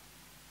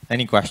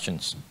 Any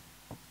questions?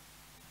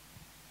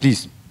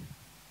 Please.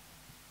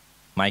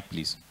 Mike,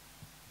 please.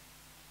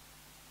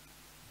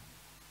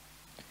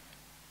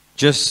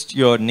 Just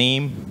your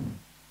name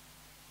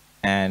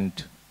and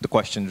the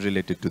question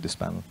related to this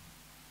panel.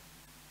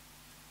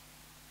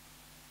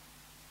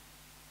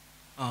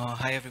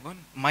 Hi everyone,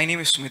 my name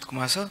is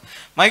Kumar sir.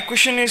 My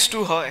question is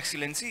to Her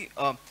Excellency.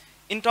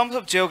 In terms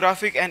of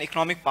geographic and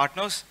economic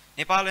partners,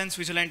 Nepal and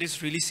Switzerland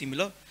is really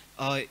similar.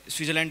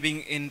 Switzerland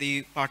being in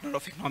the partner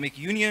of economic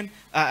union,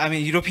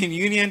 European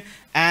Union,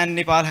 and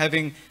Nepal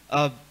having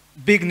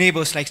big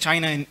neighbors like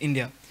China and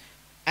India.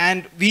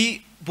 And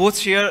we both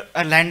share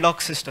a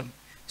landlocked system.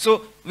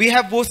 So we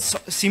have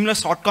both similar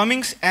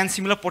shortcomings and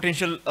similar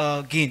potential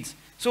gains.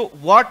 So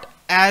what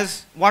are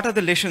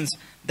the lessons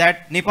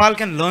that Nepal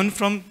can learn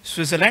from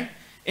Switzerland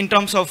in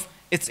terms of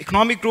its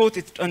economic growth,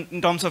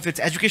 in terms of its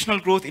educational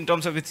growth, in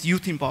terms of its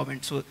youth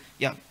empowerment? So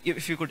yeah,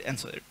 if you could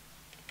answer it.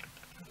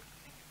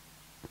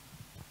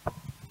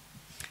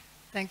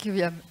 Thank you,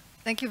 Viam.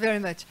 Thank you very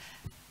much.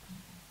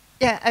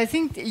 Yeah, I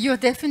think you're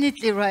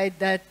definitely right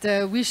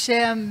that we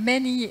share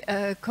many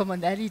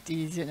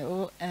commonalities, you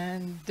know,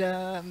 and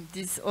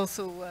this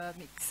also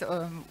makes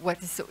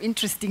what is so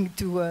interesting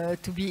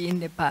to be in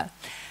Nepal.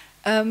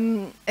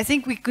 I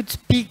think we could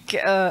speak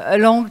a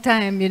long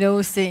time, you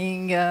know,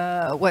 saying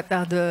what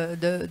are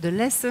the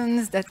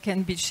lessons that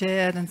can be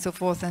shared and so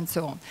forth and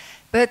so on.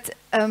 But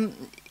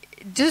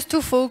just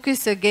to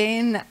focus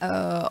again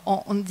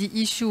on the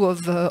issue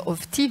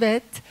of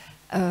Tibet,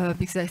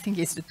 because I think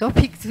it's the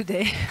topic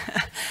today,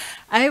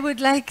 I would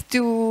like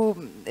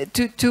to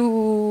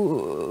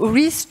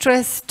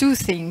re-stress two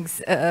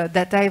things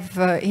that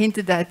I've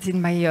hinted at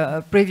in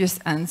my previous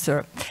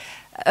answer.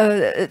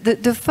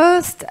 The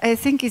first, I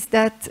think, is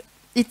that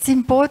it's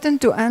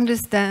important to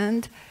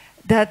understand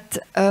that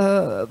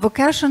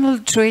vocational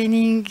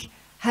training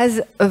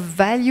has a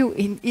value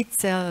in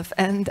itself.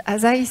 And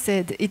as I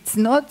said, it's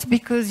not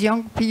because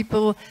young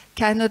people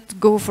cannot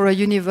go for a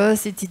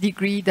university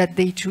degree that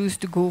they choose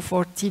to go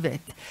for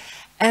Tibet.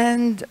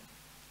 And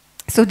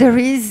so there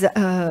is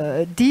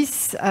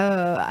this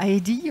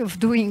idea of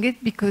doing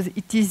it because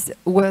it is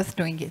worth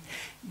doing it.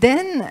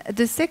 Then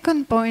the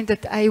second point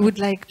that I would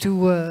like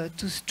to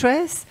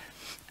stress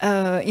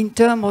in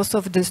terms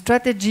of the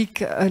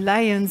strategic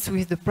alliance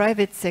with the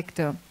private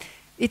sector,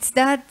 it's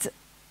that,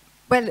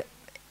 well,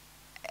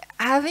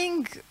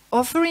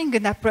 offering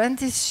an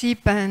apprenticeship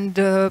and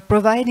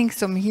providing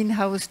some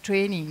in-house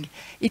training,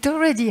 it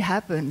already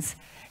happens.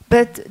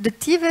 But the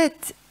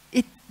Tibet,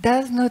 it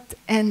does not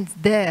end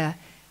there.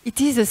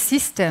 It is a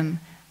system.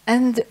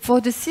 And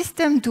for the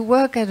system to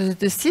work as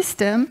a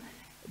system,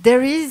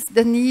 there is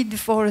the need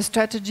for a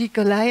strategic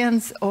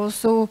alliance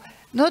also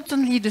not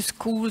only the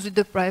schools with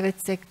the private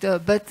sector,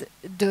 but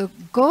the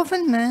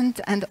government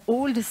and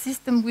all the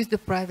system with the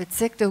private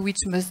sector, which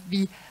must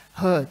be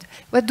heard.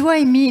 What do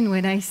I mean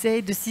when I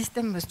say the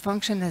system must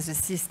function as a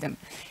system?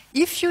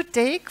 If you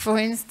take, for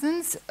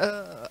instance,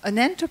 an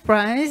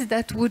enterprise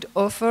that would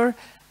offer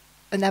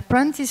an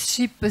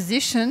apprenticeship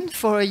position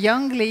for a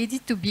young lady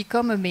to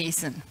become a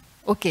mason,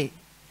 okay.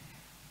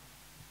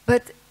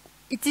 But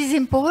it is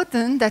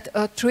important that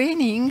her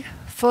training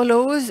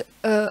follows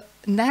a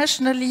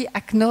nationally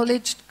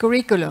acknowledged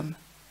curriculum,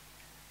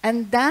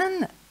 and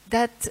then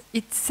that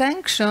it's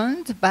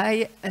sanctioned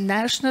by a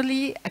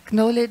nationally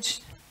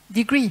acknowledged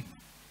degree.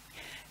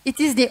 It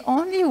is the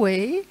only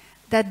way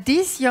that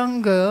this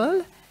young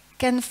girl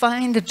can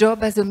find a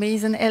job as a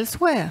mason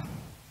elsewhere.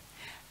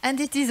 And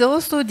it is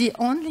also the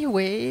only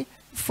way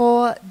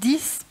for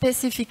these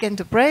specific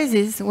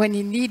enterprises, when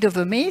in need of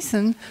a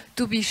mason,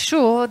 to be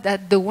sure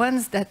that the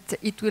ones that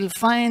it will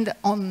find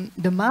on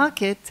the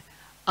market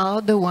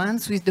are the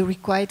ones with the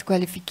required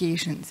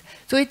qualifications.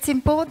 So it's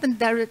important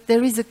that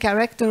there is a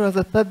character of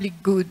a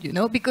public good, you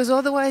know, because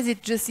otherwise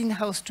it's just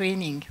in-house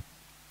training.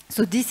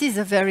 So this is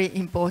a very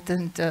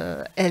important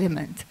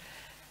element.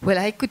 Well,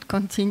 I could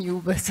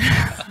continue, but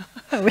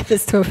we'll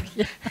stop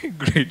here.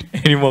 Great.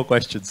 Any more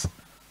questions?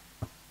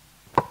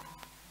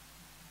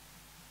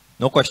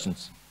 No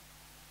questions?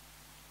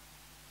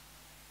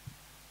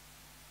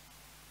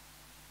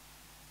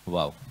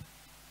 Wow.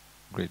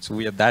 Great. So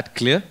we are that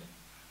clear.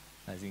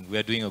 I think we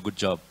are doing a good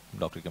job,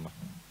 Dr. Kumar.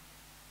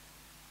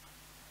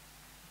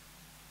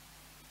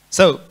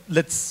 So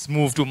let's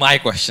move to my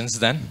questions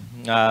then.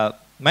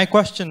 My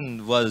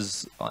question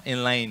was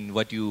in line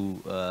what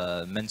you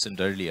mentioned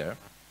earlier,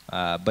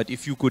 but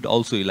if you could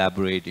also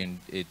elaborate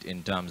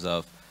in terms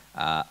of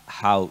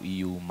how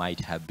EU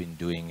might have been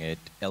doing it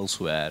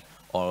elsewhere,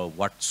 or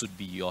what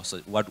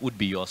would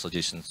be your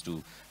suggestions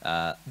to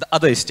the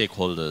other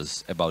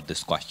stakeholders about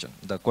this question.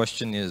 The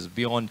question is,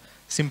 beyond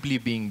simply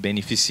being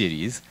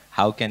beneficiaries,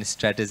 how can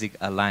strategic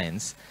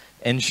alliance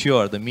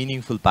ensure the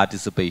meaningful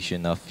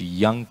participation of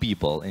young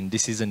people in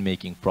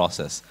decision-making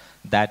process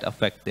that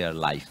affect their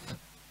life?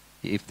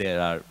 If there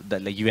are,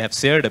 like you have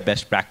shared a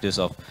best practice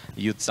of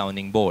youth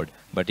sounding board,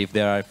 but if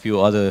there are a few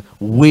other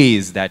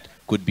ways that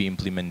could be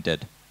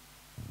implemented.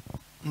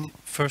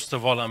 First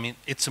of all, I mean,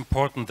 it's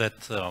important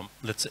that,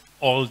 let's say,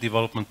 all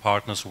development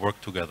partners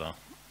work together,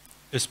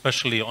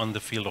 especially on the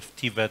field of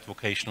TVET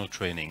vocational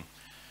training,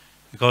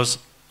 because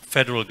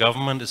federal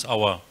government is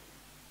our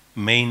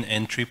main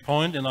entry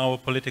point in our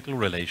political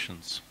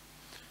relations.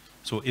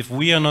 So if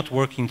we are not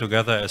working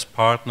together as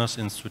partners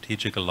in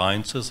strategic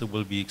alliances, it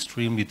will be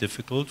extremely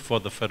difficult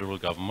for the federal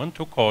government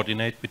to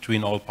coordinate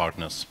between all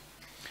partners.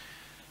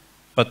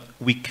 But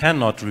we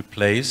cannot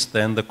replace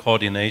then the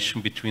coordination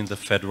between the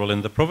federal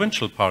and the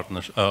provincial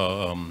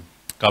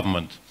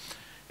government.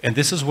 And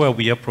this is where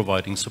we are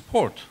providing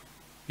support,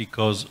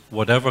 because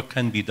whatever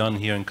can be done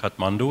here in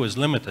Kathmandu is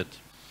limited.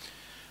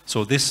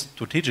 So this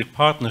strategic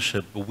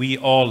partnership we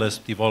all as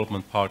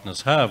development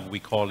partners have, we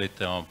call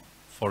it,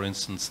 for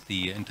instance,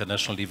 the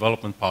International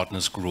Development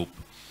Partners Group.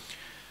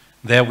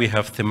 There we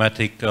have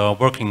thematic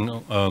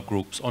working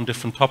groups on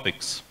different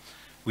topics.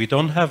 We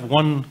don't have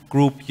one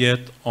group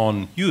yet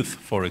on youth,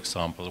 for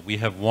example. We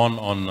have one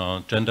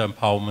on gender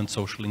empowerment,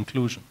 social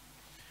inclusion.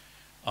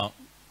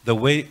 The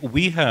way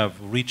we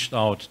have reached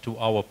out to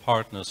our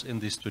partners in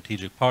these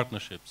strategic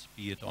partnerships,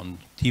 be it on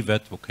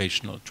TVET,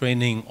 vocational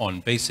training, on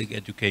basic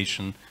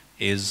education,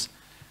 is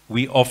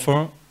we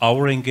offer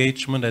our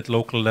engagement at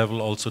local level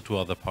also to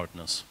other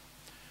partners.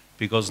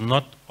 Because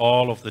not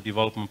all of the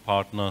development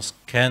partners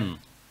can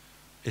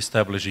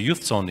establish a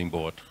youth sounding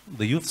board.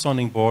 The youth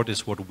sounding board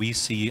is what we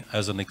see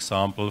as an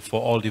example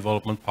for all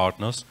development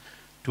partners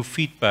to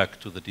feed back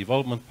to the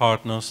development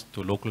partners,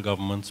 to local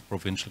governments,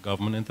 provincial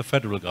government, and the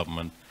federal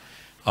government.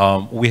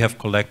 We have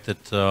collected,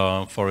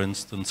 for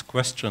instance,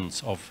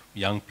 questions of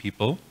young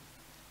people.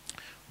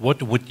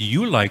 What would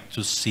you like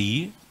to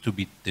see to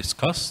be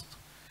discussed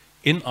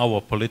in our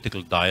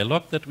political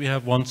dialogue that we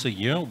have once a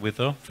year with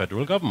the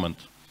federal government?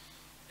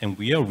 And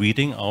we are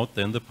reading out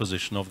then the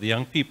position of the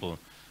young people.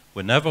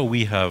 Whenever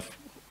we have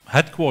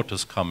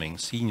headquarters coming,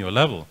 senior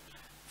level,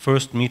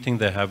 first meeting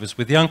they have is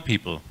with young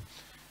people.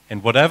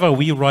 And whatever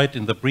we write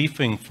in the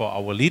briefing for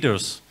our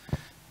leaders,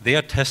 they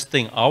are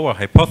testing our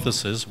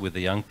hypothesis with the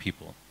young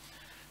people.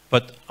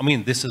 But, I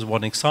mean, this is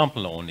one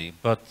example only,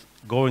 but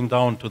going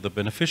down to the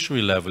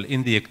beneficiary level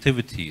in the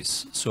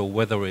activities, so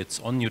whether it's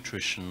on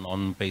nutrition,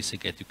 on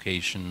basic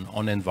education,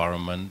 on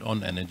environment,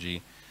 on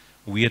energy,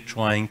 we are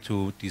trying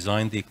to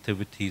design the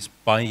activities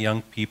by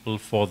young people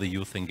for the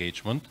youth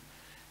engagement,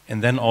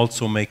 and then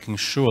also making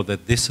sure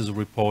that this is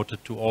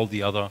reported to all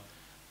the other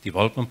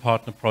development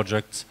partner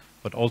projects,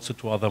 but also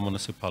to other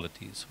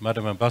municipalities.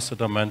 Madam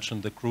Ambassador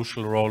mentioned the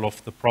crucial role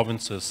of the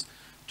provinces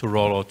to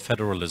roll out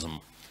federalism.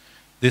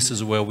 This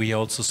is where we are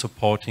also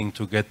supporting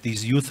to get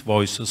these youth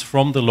voices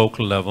from the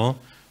local level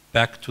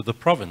back to the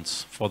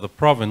province, for the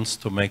province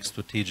to make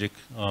strategic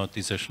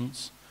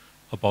decisions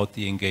about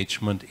the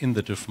engagement in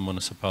the different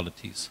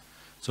municipalities.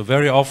 So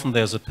very often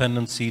there's a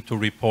tendency to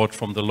report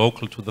from the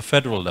local to the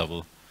federal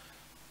level.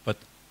 But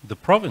the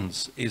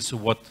province is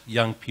what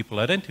young people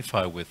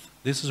identify with.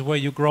 This is where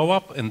you grow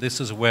up, and this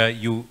is where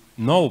you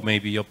know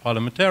maybe your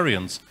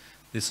parliamentarians.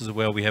 This is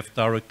where we have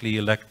directly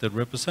elected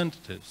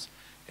representatives.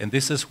 And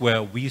this is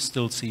where we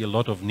still see a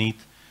lot of need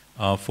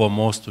for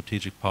more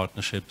strategic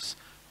partnerships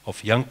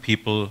of young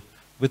people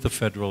with the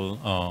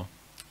federal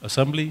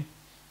assembly,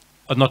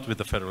 not with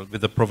the federal,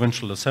 with the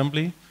provincial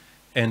assembly,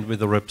 and with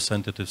the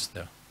representatives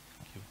there.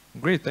 Thank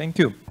you. Great, thank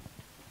you.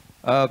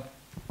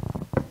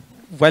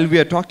 While we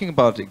are talking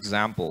about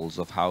examples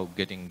of how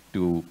getting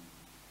to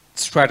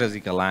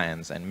strategic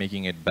alliance and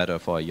making it better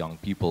for young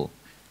people,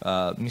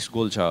 Ms.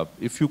 Golchha,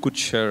 if you could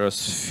share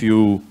us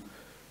few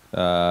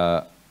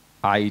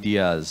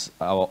ideas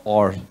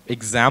or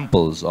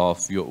examples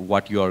of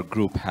what your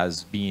group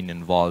has been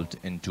involved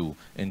into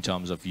in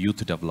terms of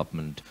youth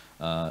development,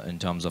 in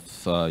terms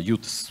of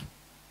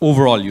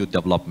overall youth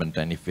development,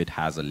 and if it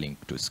has a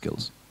link to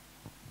skills.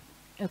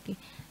 Okay.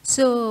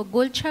 So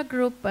Golchha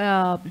Group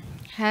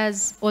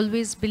has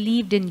always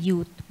believed in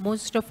youth.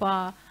 Most of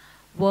our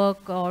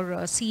work or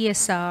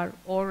CSR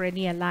or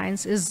any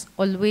alliance is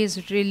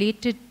always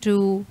related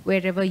to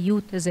wherever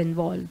youth is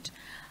involved.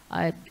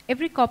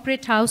 Every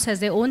corporate house has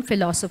their own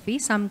philosophy.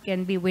 Some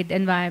can be with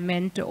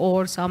environment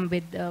or some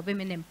with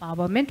women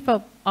empowerment.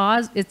 For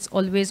ours, it's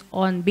always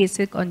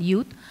basic on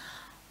youth.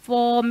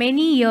 For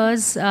many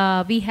years,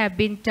 we have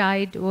been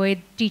tied with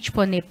Teach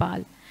for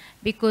Nepal,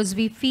 because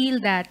we feel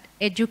that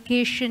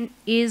education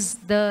is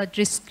the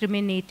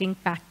discriminating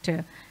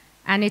factor,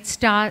 and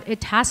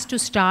it has to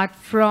start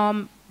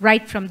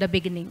right from the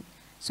beginning.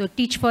 So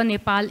Teach for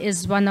Nepal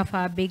is one of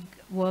our big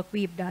work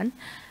we've done.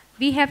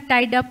 We have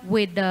tied up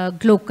with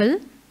Global,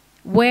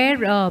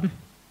 where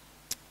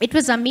it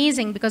was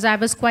amazing because I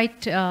was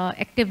quite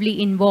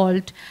actively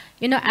involved.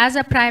 You know, as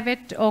a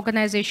private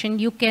organization,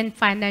 you can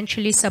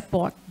financially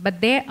support,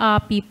 but there are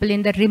people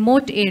in the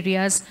remote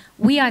areas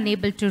we are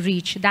unable to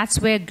reach. That's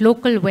where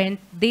Global went.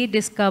 They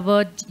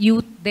discovered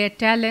youth, their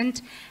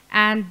talent,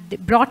 and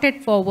brought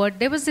it forward.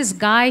 There was this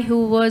guy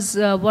who was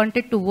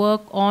wanted to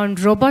work on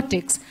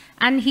robotics,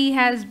 and he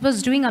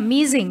was doing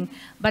amazing.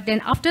 But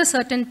then after a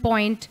certain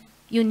point,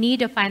 you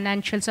need a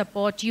financial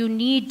support, you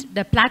need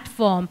the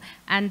platform,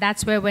 and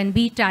that's where when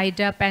we tied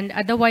up, and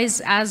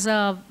otherwise as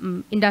a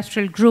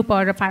industrial group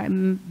or a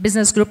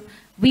business group,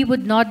 we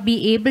would not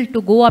be able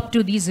to go up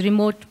to these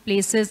remote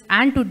places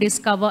and to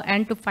discover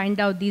and to find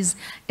out these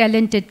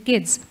talented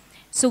kids.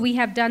 So we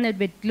have done it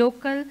with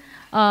local.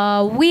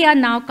 We are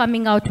now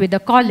coming out with a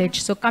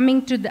college. So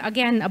coming to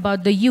again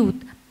about the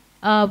youth,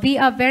 we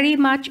are very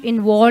much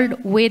involved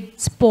with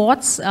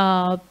sports,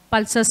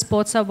 Pulsar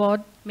Sports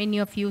Award. Many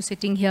of you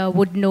sitting here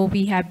would know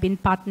we have been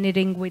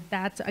partnering with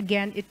that.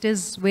 Again, it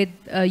is with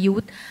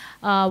youth.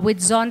 With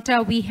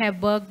Zonta, we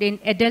have worked in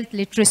adult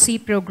literacy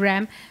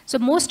program. So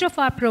most of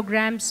our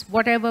programs,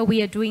 whatever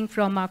we are doing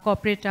from our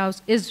corporate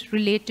house, is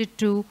related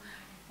to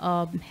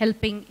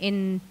helping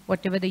in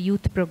whatever the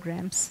youth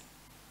programs.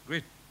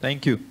 Great,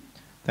 thank you.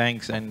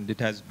 Thanks, and it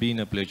has been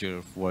a pleasure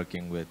of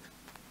working with,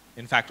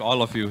 in fact,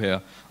 all of you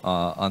here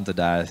on the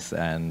dais,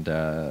 and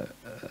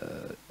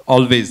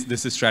always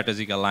this is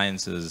strategic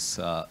alliances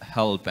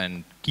help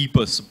and keep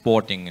us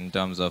supporting in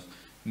terms of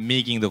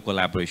making the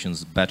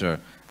collaborations better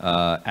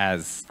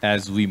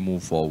as we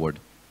move forward.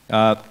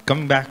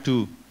 Coming back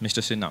to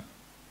Mr. Sinha,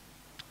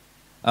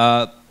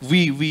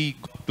 we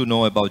got to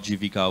know about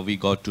JEEVIKA, we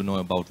got to know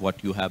about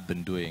what you have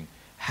been doing.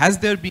 Has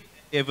there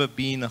ever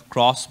been a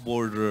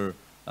cross-border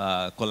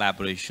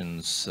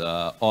collaborations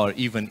or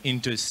even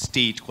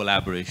interstate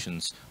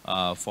collaborations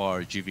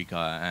for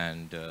JEEVIKA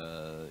and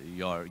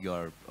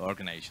your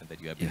organization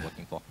that you have been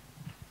working for?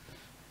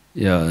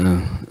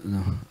 Yeah,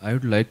 I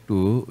would like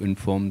to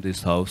inform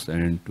this house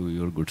and to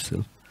your good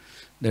self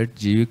that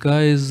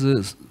JEEVIKA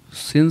is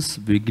since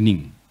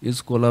beginning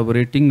is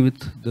collaborating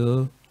with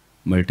the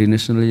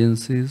multinational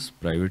agencies,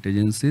 private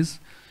agencies.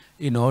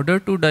 In order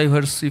to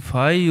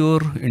diversify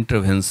your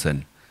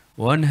intervention,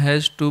 one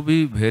has to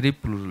be very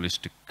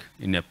pluralistic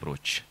in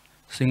approach.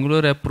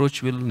 Singular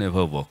approach will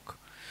never work.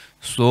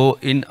 So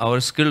in our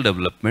skill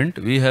development,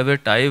 we have a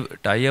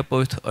tie-up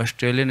with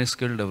Australian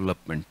Skill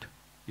Development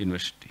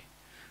University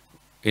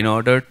in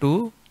order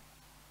to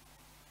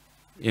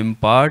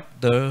impart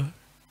the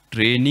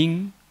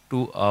training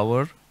to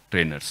our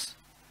trainers.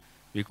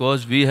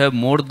 Because we have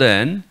more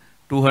than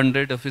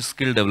 200 of a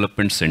skill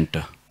development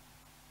center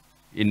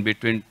in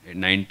between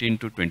 19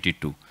 to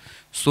 22.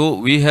 So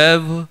we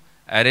have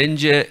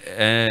arrange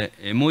a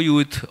MOU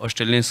with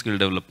Australian Skill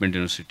Development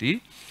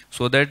University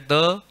so that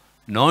the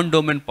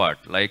non-domain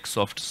part like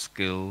soft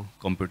skill,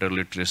 computer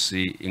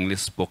literacy,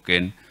 English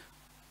spoken,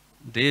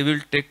 they will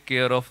take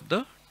care of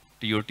the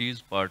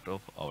TOTs part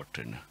of our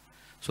trainer.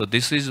 So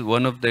this is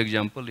one of the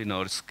example in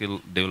our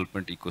skill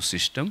development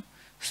ecosystem.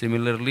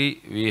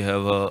 Similarly, we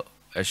have a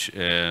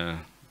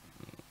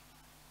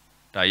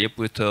tie-up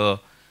with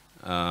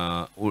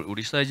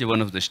Odisha is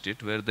one of the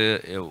state where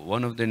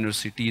one of the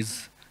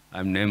universities,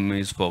 name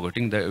is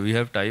forgetting, that we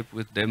have tie-up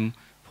with them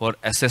for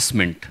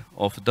assessment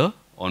of the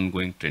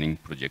ongoing training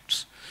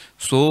projects.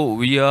 So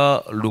we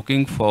are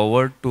looking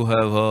forward to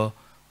have a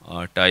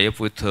tie-up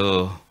with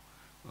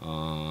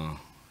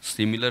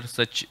similar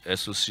such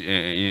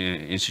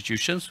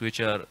institutions which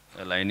are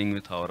aligning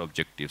with our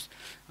objectives.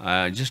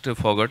 Just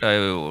forgot, I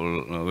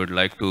would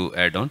like to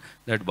add on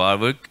that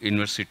Warwick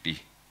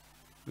University,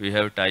 we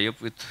have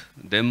tie-up with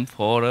them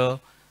for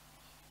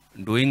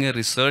doing a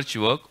research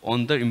work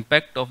on the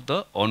impact of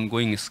the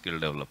ongoing skill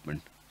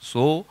development.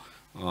 So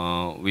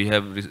we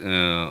have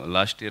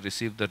last year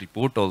received the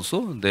report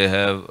also. They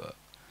have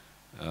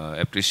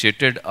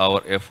appreciated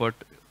our effort,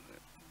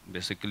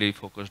 basically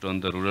focused on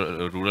the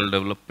rural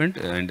development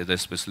and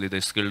especially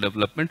the skill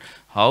development.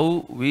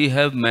 How we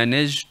have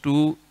managed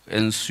to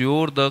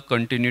ensure the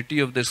continuity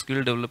of the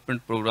skill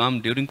development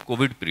program during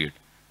COVID period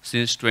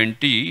since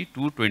 20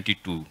 to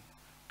 22.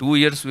 2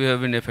 years we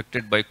have been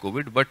affected by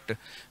COVID, but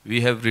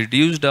we have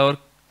reduced our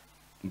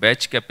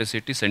batch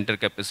capacity, center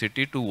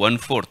capacity to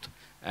 1/4,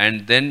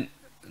 and then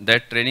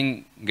that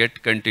training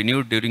get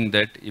continued during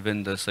that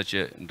even such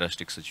a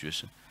drastic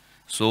situation.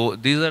 So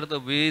these are the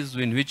ways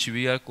in which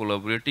we are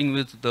collaborating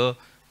with the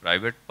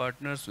private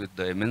partners, with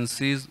the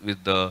MNCs,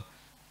 with the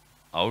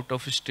out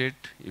of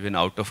state, even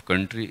out of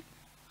country.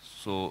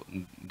 So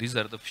these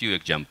are the few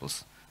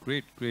examples.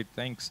 Great, great,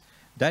 thanks.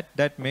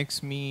 That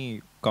makes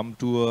me come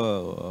to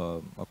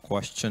a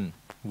question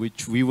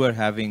which we were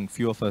having,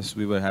 few of us,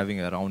 we were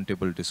having a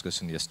roundtable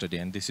discussion yesterday,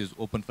 and this is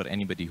open for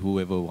anybody,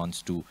 whoever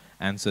wants to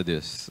answer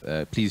this,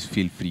 please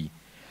feel free.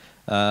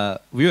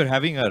 We were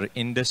having our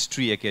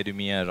industry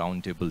academia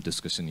roundtable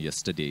discussion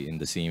yesterday in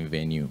the same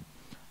venue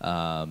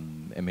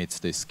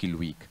amidst the Skill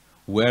Week,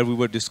 where we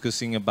were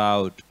discussing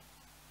about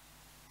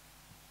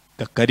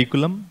the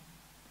curriculum,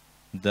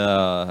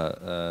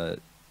 the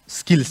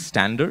skill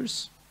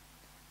standards,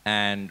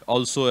 and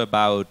also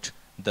about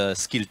the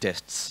skill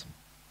tests.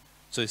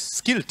 So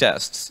skill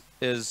tests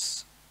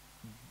is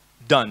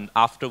done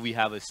after we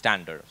have a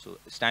standard. So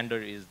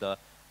standard is the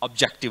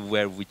objective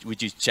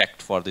which is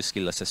checked for the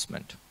skill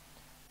assessment.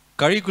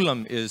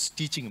 Curriculum is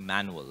teaching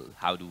manual,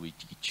 how do we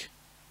teach?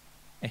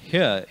 And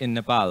here in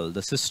Nepal,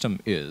 the system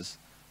is,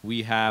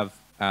 we have,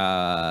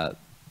 and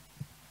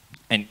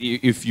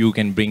if you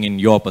can bring in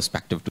your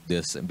perspective to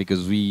this,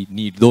 because we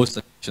need those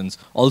suggestions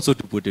also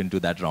to put into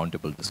that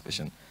roundtable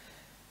discussion.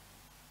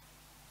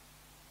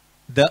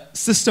 The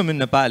system in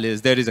Nepal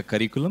is, there is a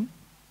curriculum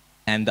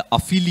and the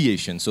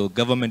affiliation. So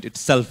government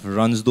itself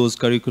runs those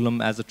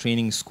curriculum as a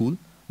training school,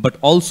 but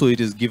also it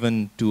is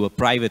given to a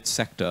private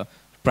sector,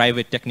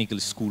 private technical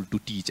school to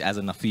teach as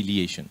an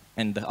affiliation.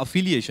 And the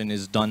affiliation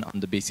is done on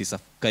the basis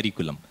of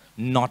curriculum,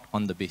 not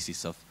on the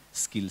basis of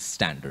skill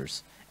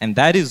standards. And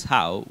that is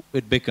how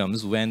it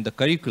becomes when the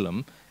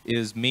curriculum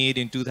is made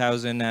in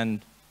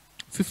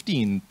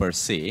 2015 per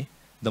se,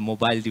 the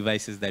mobile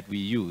devices that we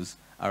use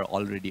are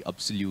already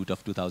obsolete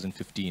of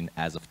 2015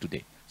 as of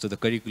today. So the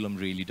curriculum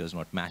really does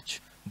not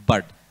match.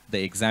 But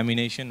the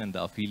examination and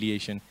the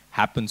affiliation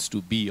happens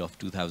to be of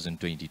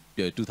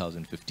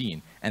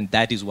 2015. And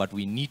that is what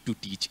we need to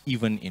teach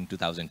even in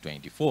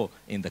 2024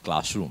 in the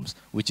classrooms,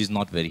 which is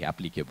not very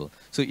applicable.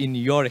 So in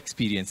your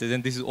experiences,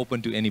 and this is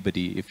open to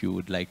anybody if you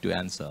would like to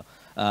answer,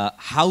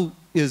 how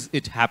is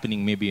it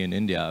happening maybe in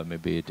India,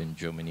 maybe it in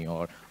Germany,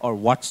 or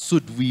what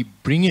should we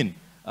bring in?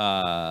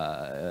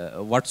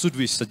 What should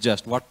we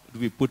suggest? What do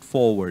we put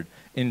forward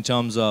in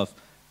terms of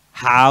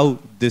how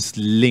this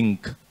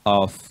link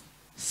of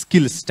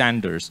skill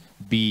standards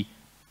be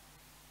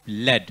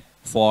led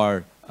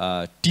for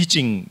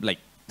teaching, like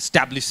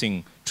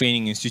establishing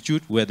training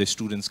institute where the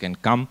students can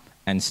come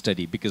and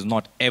study? Because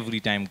not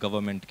every time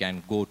government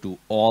can go to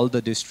all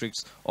the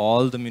districts,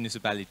 all the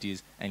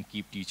municipalities and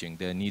keep teaching.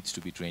 There needs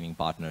to be training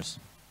partners.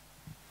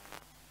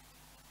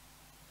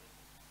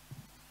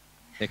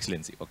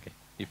 Excellency, okay.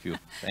 If you,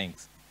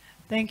 thanks.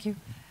 Thank you.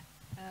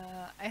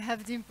 I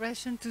have the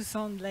impression to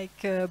sound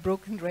like a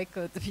broken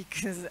record,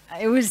 because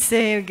I will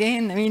say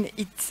again, I mean,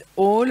 it's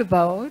all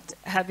about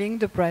having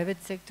the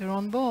private sector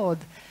on board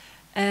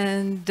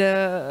and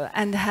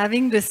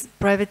having this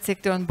private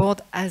sector on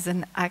board as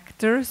an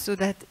actor so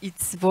that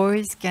its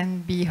voice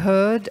can be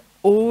heard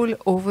all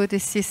over the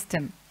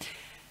system.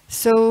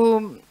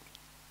 So,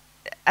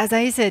 as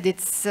I said,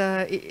 it's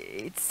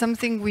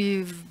something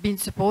we've been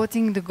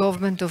supporting the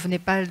government of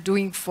Nepal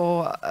doing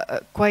for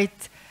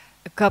quite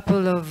a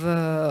couple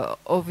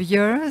of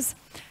years.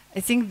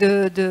 I think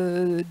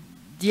the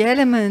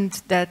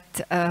element that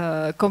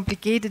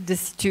complicated the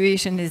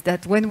situation is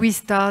that when we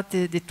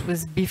started, it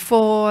was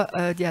before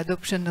the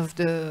adoption of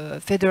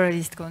the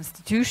Federalist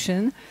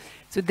Constitution.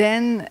 So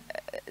then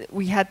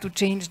we had to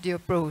change the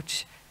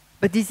approach.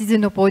 But this is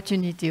an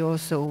opportunity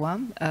also,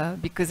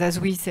 because as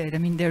we said, I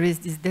mean, there is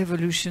this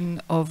devolution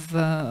of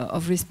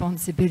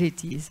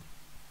responsibilities.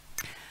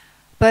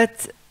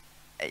 But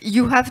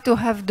you have to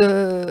have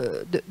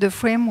the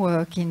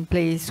framework in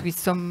place with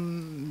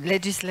some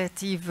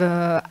legislative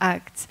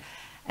acts.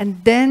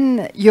 And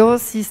then your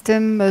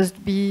system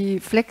must be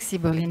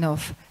flexible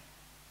enough.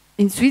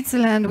 in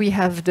Switzerland, we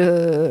have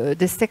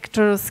the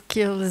sector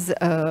skills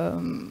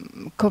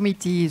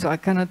committees, or I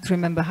cannot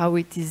remember how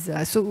it is,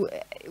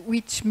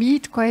 which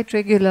meet quite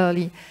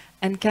regularly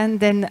and can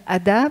then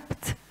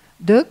adapt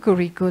the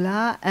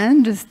curricula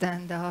and the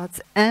standards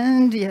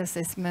and the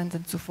assessment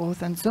and so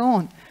forth and so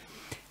on.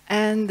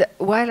 And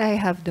while I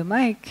have the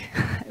mic,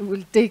 I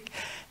will take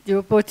the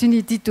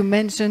opportunity to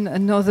mention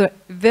another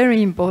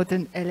very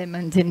important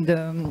element in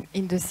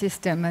the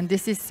system, and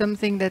this is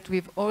something that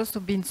we've also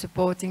been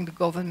supporting the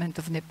government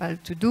of Nepal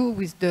to do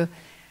with the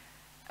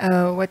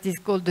what is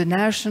called the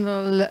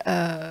national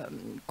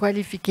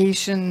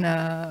qualification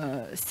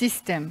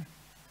system,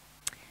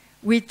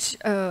 which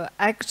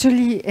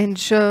actually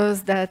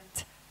ensures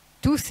that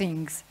two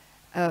things,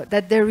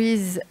 that there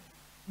is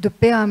the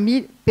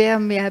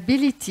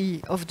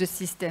permeability of the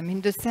system,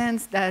 in the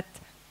sense that,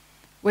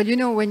 well, you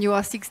know, when you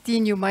are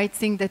 16, you might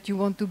think that you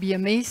want to be a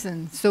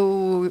mason,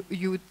 so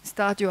you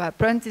start your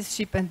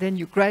apprenticeship and then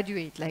you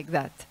graduate like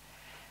that.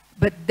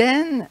 But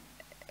then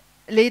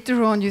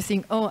later on you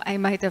think, oh, I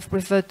might have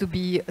preferred to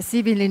be a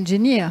civil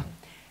engineer.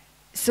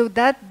 So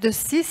that the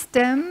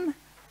system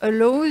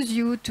allows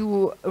you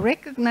to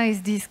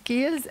recognize these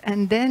skills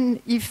and then,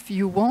 if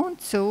you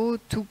want so,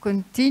 to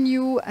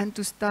continue and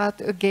to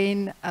start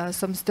again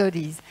some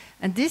studies.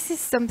 And this is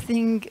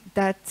something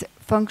that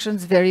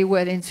functions very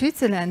well in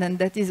Switzerland, and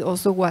that is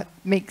also what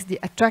makes the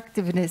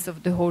attractiveness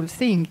of the whole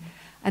thing.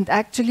 And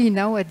actually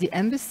now at the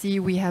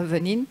embassy we have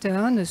an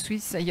intern, a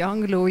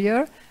young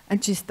lawyer,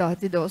 and she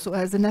started also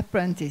as an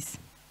apprentice.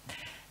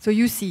 So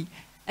you see.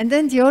 And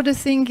then the other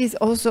thing is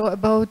also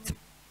about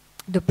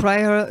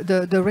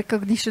the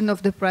recognition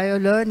of the prior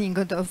learning,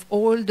 of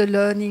all the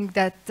learning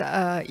that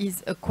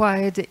is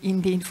acquired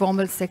in the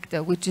informal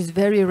sector, which is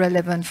very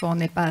relevant for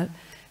Nepal.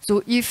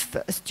 So if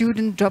a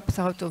student drops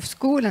out of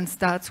school and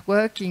starts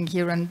working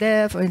here and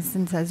there, for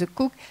instance, as a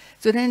cook,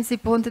 so then it's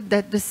important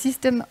that the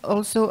system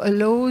also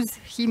allows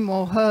him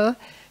or her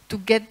to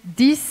get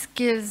these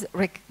skills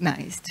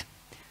recognized.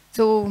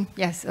 So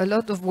yes, a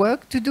lot of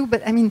work to do,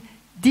 but I mean,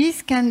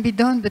 these can be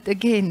done, but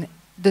again,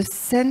 the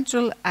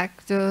central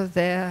actor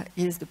there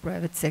is the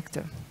private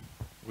sector.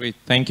 Great,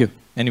 thank you.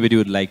 Anybody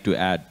would like to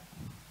add?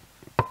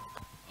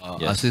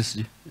 Yes.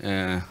 Ashish,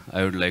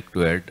 I would like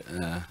to add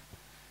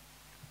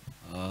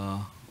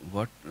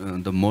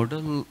the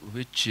model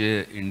which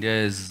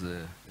India is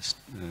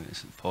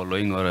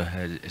following or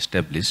has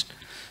established.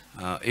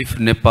 If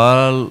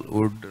Nepal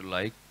would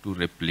like to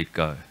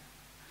replicate,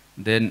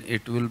 then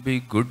it will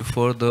be good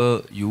for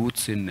the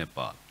youths in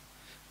Nepal.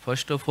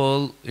 First of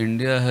all,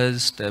 India has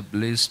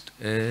established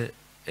a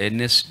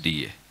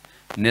NSDA,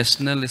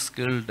 National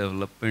Skill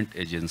Development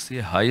Agency,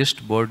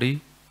 highest body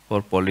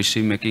for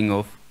policy making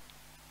of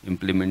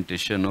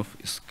implementation of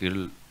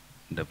skill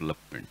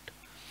development.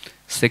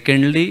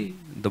 Secondly,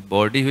 the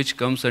body which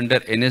comes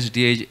under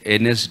NSDA is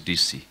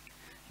NSDC,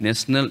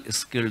 National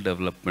Skill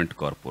Development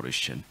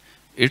Corporation.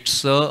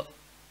 It's a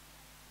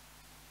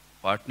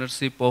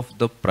partnership of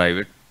the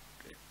private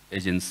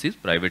agencies,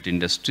 private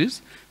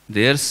industries.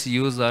 Their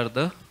CEOs are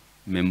the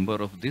member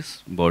of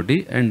this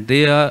body, and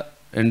they are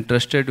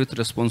entrusted with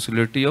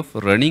responsibility of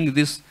running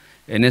this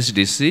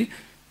NSDC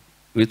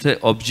with an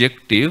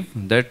objective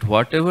that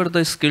whatever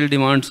the skill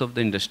demands of the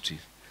industry,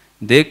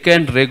 they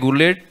can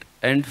regulate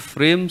and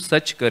frame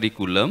such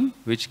curriculum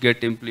which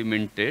get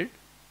implemented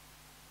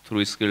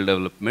through skill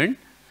development,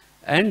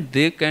 and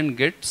they can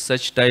get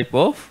such type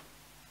of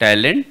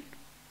talent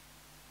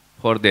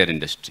for their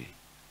industry.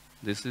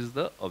 This is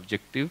the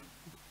objective.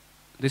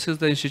 This is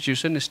the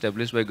institution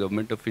established by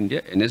Government of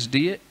India,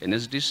 NSDA,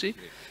 NSDC,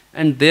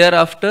 and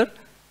thereafter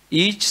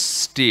each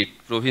state,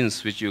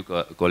 province which you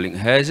are calling,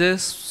 has a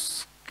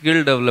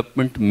skill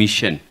development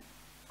mission,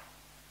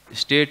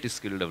 state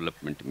skill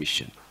development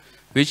mission,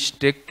 which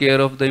take care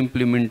of the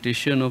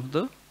implementation of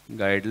the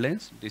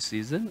guidelines,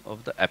 decision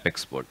of the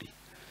apex body.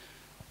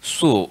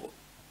 So,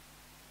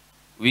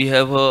 we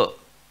have a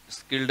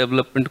skill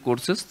development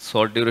courses,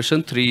 short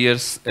duration, 3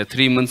 years,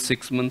 3 months,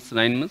 6 months,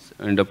 9 months,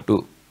 and up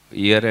to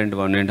year and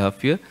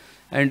 1.5 years.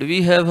 And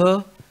we have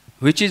a,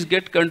 which is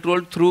get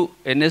controlled through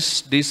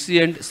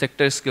NSDC and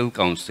Sector Skill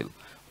Council.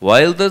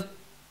 While the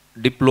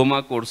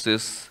diploma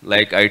courses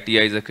like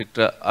ITIs,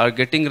 etc., are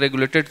getting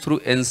regulated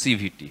through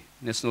NCVT,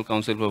 National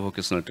Council for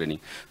Vocational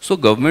Training. So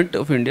Government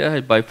of India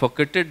has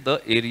bifurcated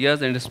the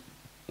areas and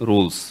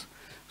roles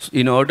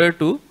in order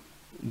to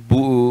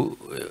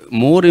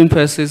more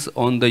emphasis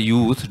on the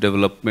youth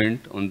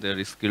development, on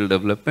their skill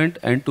development,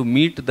 and to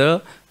meet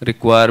the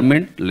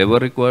requirement, labor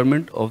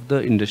requirement of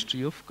the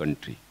industry of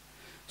country.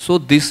 So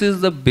this is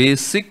the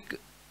basic,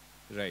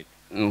 right,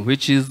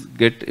 which is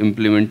get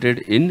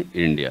implemented in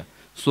India.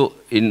 So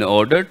in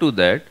order to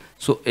that,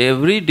 so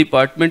every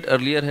department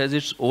earlier has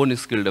its own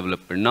skill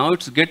development. Now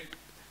it's get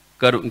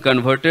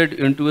converted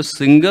into a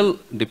single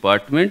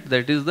department,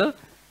 that is the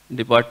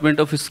Department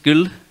of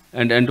Skill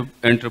and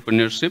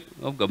Entrepreneurship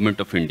of Government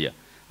of India.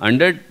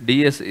 Under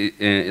DS,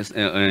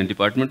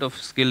 Department of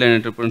Skill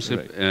and Entrepreneurship,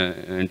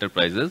 right,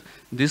 Enterprises,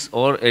 this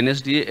or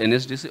NSDA,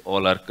 NSDC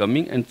all are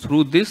coming, and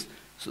through this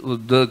So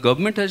the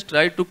government has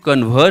tried to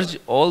converge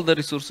all the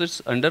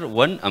resources under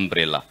one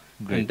umbrella.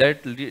 Great. And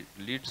that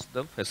leads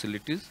the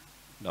facilities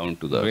down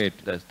to the Great.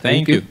 earth.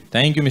 Thank you.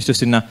 Thank you, Mr.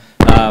 Sinha.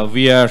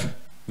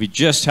 We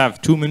just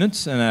have 2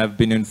 minutes, and I've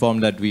been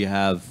informed that we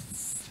have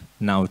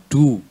now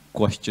 2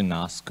 question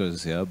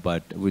askers here,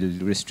 but we'll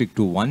restrict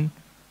to 1.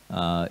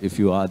 If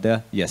you are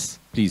there, yes,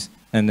 please.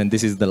 And then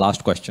this is the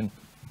last question.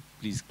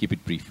 Please keep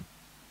it brief.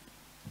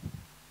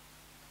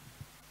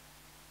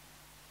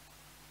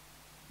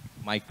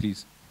 Mike,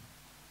 please.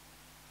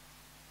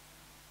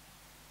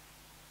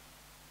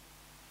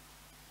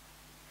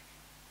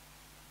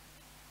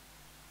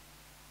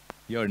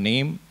 Your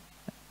name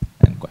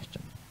and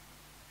question.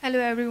 Hello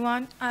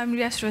everyone, I'm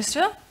Riya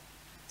Shrestha.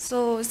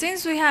 So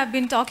since we have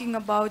been talking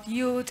about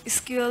youth,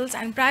 skills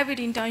and private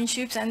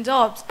internships and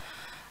jobs,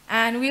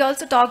 and we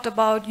also talked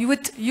about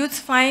youth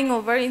flying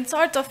over in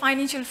search of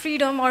financial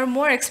freedom or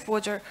more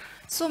exposure.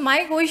 So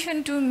my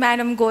question to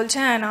Madam Golchha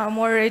and our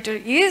moderator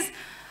is,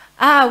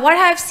 what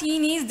I have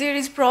seen is there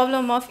is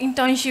problem of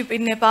internship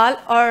in Nepal,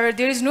 or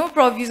there is no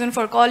provision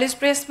for college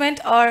placement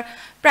or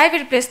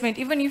private placement,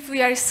 even if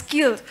we are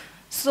skilled.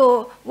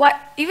 So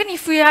even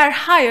if we are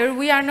higher,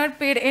 we are not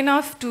paid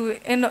enough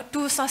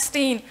to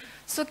sustain.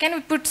 So can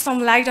we put some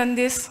light on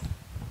this?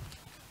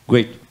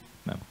 Great,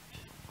 ma'am.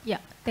 Yeah,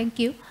 thank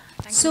you.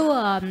 So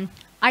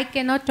I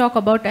cannot talk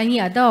about any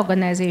other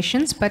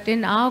organizations, but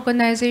in our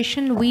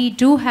organization, we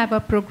do have a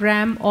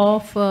program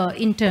of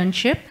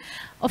internship.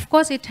 Of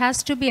course, it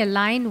has to be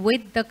aligned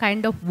with the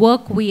kind of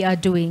work we are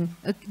doing.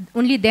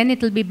 Only then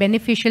it will be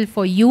beneficial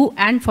for you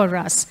and for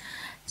us.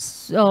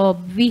 So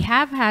we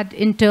have had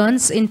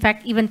interns. In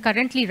fact, even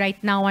currently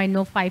right now, I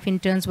know 5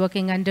 interns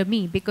working under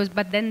me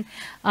but then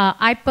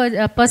I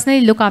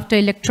personally look after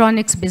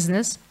electronics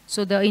business.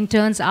 So the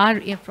interns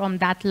are from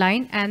that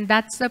line, and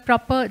there's a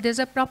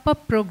proper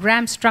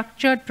program,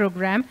 structured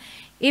program.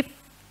 If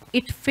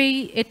it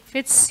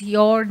fits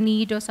your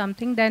need or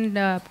something, then,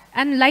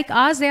 and like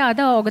ours, there are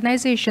other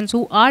organizations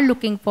who are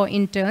looking for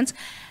interns.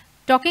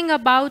 Talking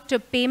about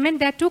payment,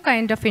 there are 2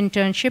 kinds of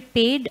internship,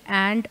 paid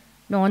and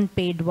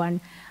non-paid one.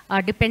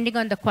 Depending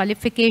on the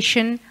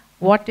qualification,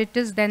 what it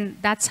is, then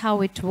that's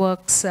how it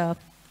works. At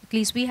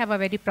least we have a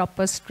very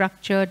proper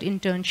structured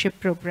internship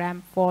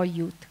program for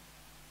youth.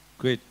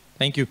 Great,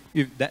 thank you.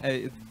 If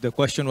the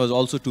question was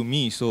also to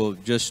me, so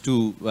just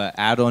to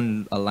add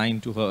on a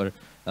line to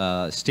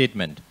her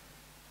statement.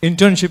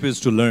 Internship is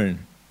to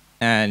learn,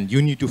 and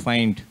you need to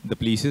find the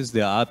places.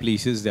 There are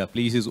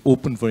places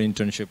open for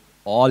internship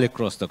all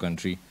across the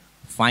country.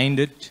 Find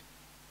it,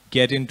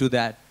 get into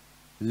that.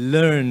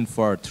 Learn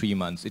for 3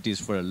 months. It is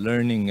for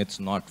learning, it's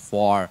not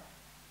for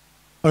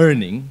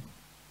earning.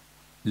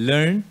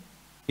 Learn,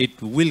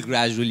 it will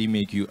gradually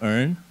make you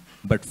earn,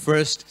 but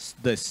first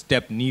the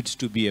step needs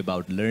to be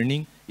about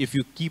learning. If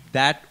you keep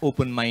that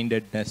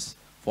open-mindedness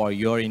for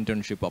your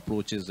internship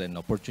approaches and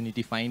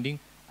opportunity finding,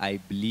 I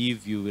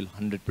believe you will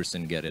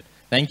 100% get it.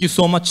 Thank you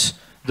so much,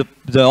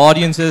 the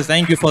audiences.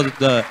 Thank you for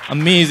the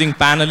amazing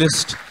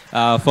panelists.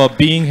 For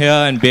being here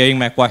and bearing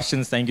my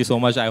questions. Thank you so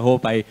much. I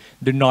hope I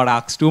did not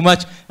ask too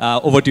much.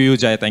 Over to you,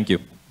 Jai. Thank you.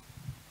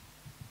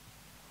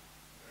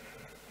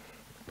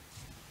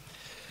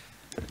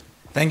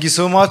 Thank you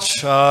so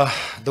much.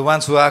 The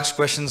ones who asked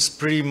questions,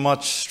 pretty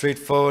much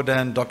straightforward.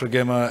 And Dr.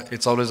 Gema,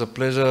 it's always a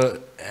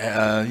pleasure,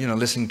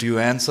 listening to you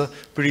answer.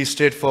 Pretty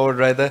straightforward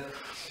right there.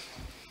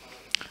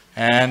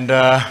 And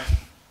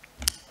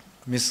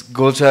Ms.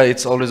 Golchha,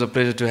 it's always a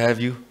pleasure to have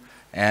you.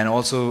 And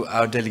also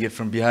our delegate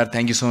from Bihar,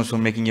 thank you so much for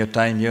making your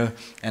time here.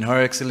 And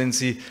Her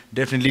Excellency,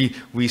 definitely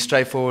we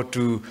strive forward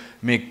to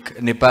make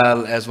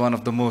Nepal as one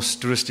of the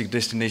most touristic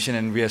destinations,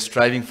 and we are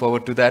striving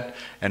forward to that.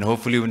 And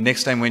hopefully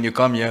next time when you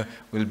come here,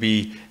 we'll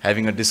be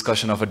having a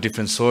discussion of a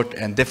different sort.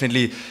 And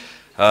definitely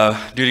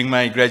during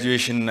my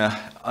graduation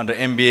under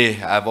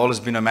MBA, I've always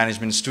been a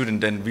management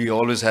student, and we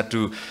always had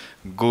to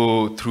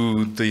go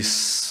through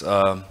this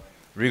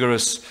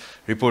rigorous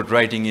report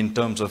writing in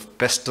terms of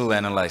pestle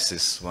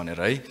analysis,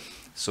 right?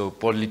 So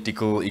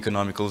political,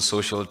 economical,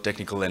 social,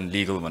 technical, and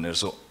legal manner.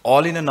 So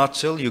all in a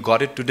nutshell, you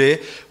got it today.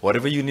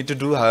 Whatever you need to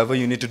do, however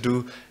you need to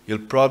do,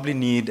 you'll probably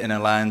need an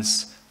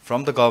alliance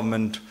from the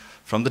government,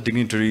 from the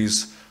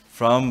dignitaries,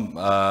 from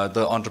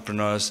the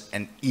entrepreneurs,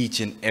 and each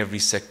and every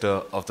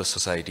sector of the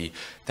society.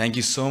 Thank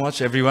you so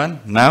much,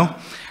 everyone. Now,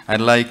 I'd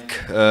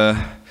like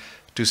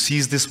to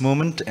seize this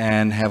moment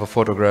and have a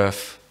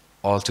photograph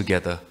all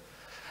together.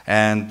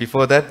 And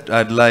before that,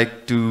 I'd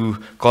like to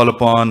call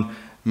upon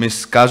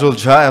Ms. Kajol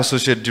Jha,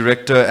 Associate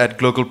Director at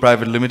Global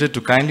Private Limited, to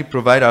kindly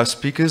provide our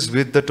speakers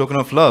with the token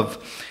of love.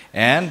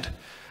 And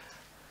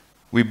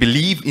we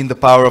believe in the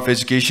power of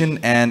education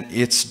and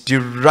its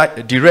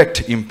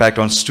direct impact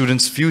on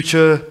students'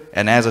 future.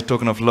 And as a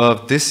token of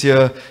love, this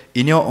year,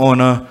 in your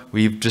honor,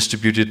 we've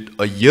distributed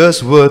a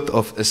year's worth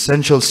of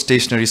essential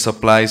stationery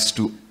supplies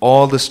to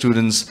all the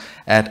students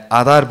at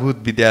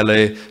Adharbhut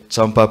Vidyalaya,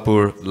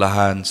 Champapur,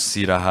 Lahan,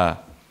 Siraha.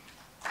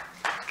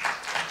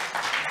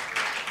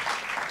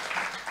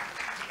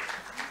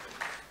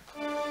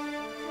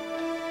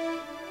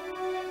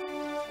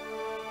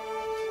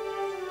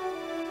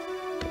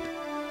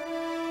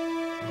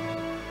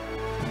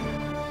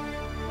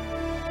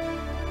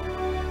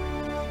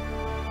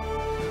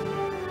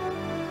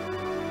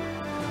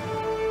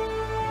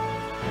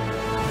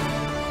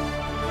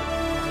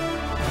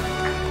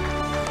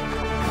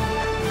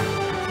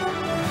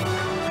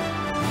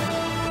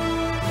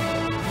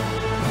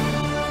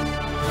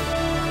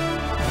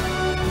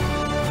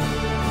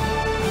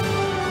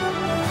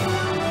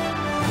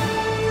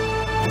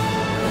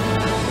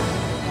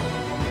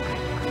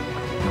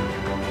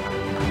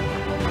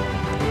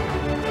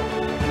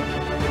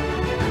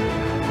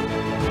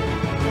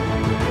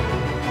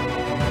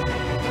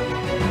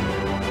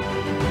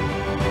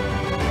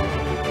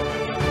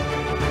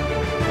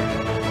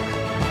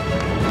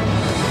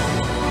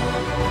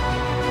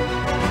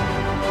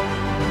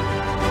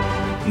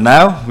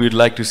 Now, we'd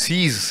like to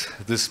seize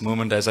this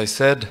moment, as I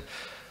said,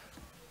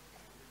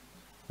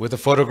 with a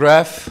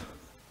photograph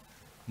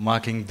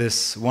marking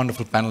this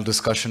wonderful panel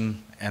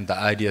discussion and the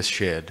ideas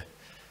shared.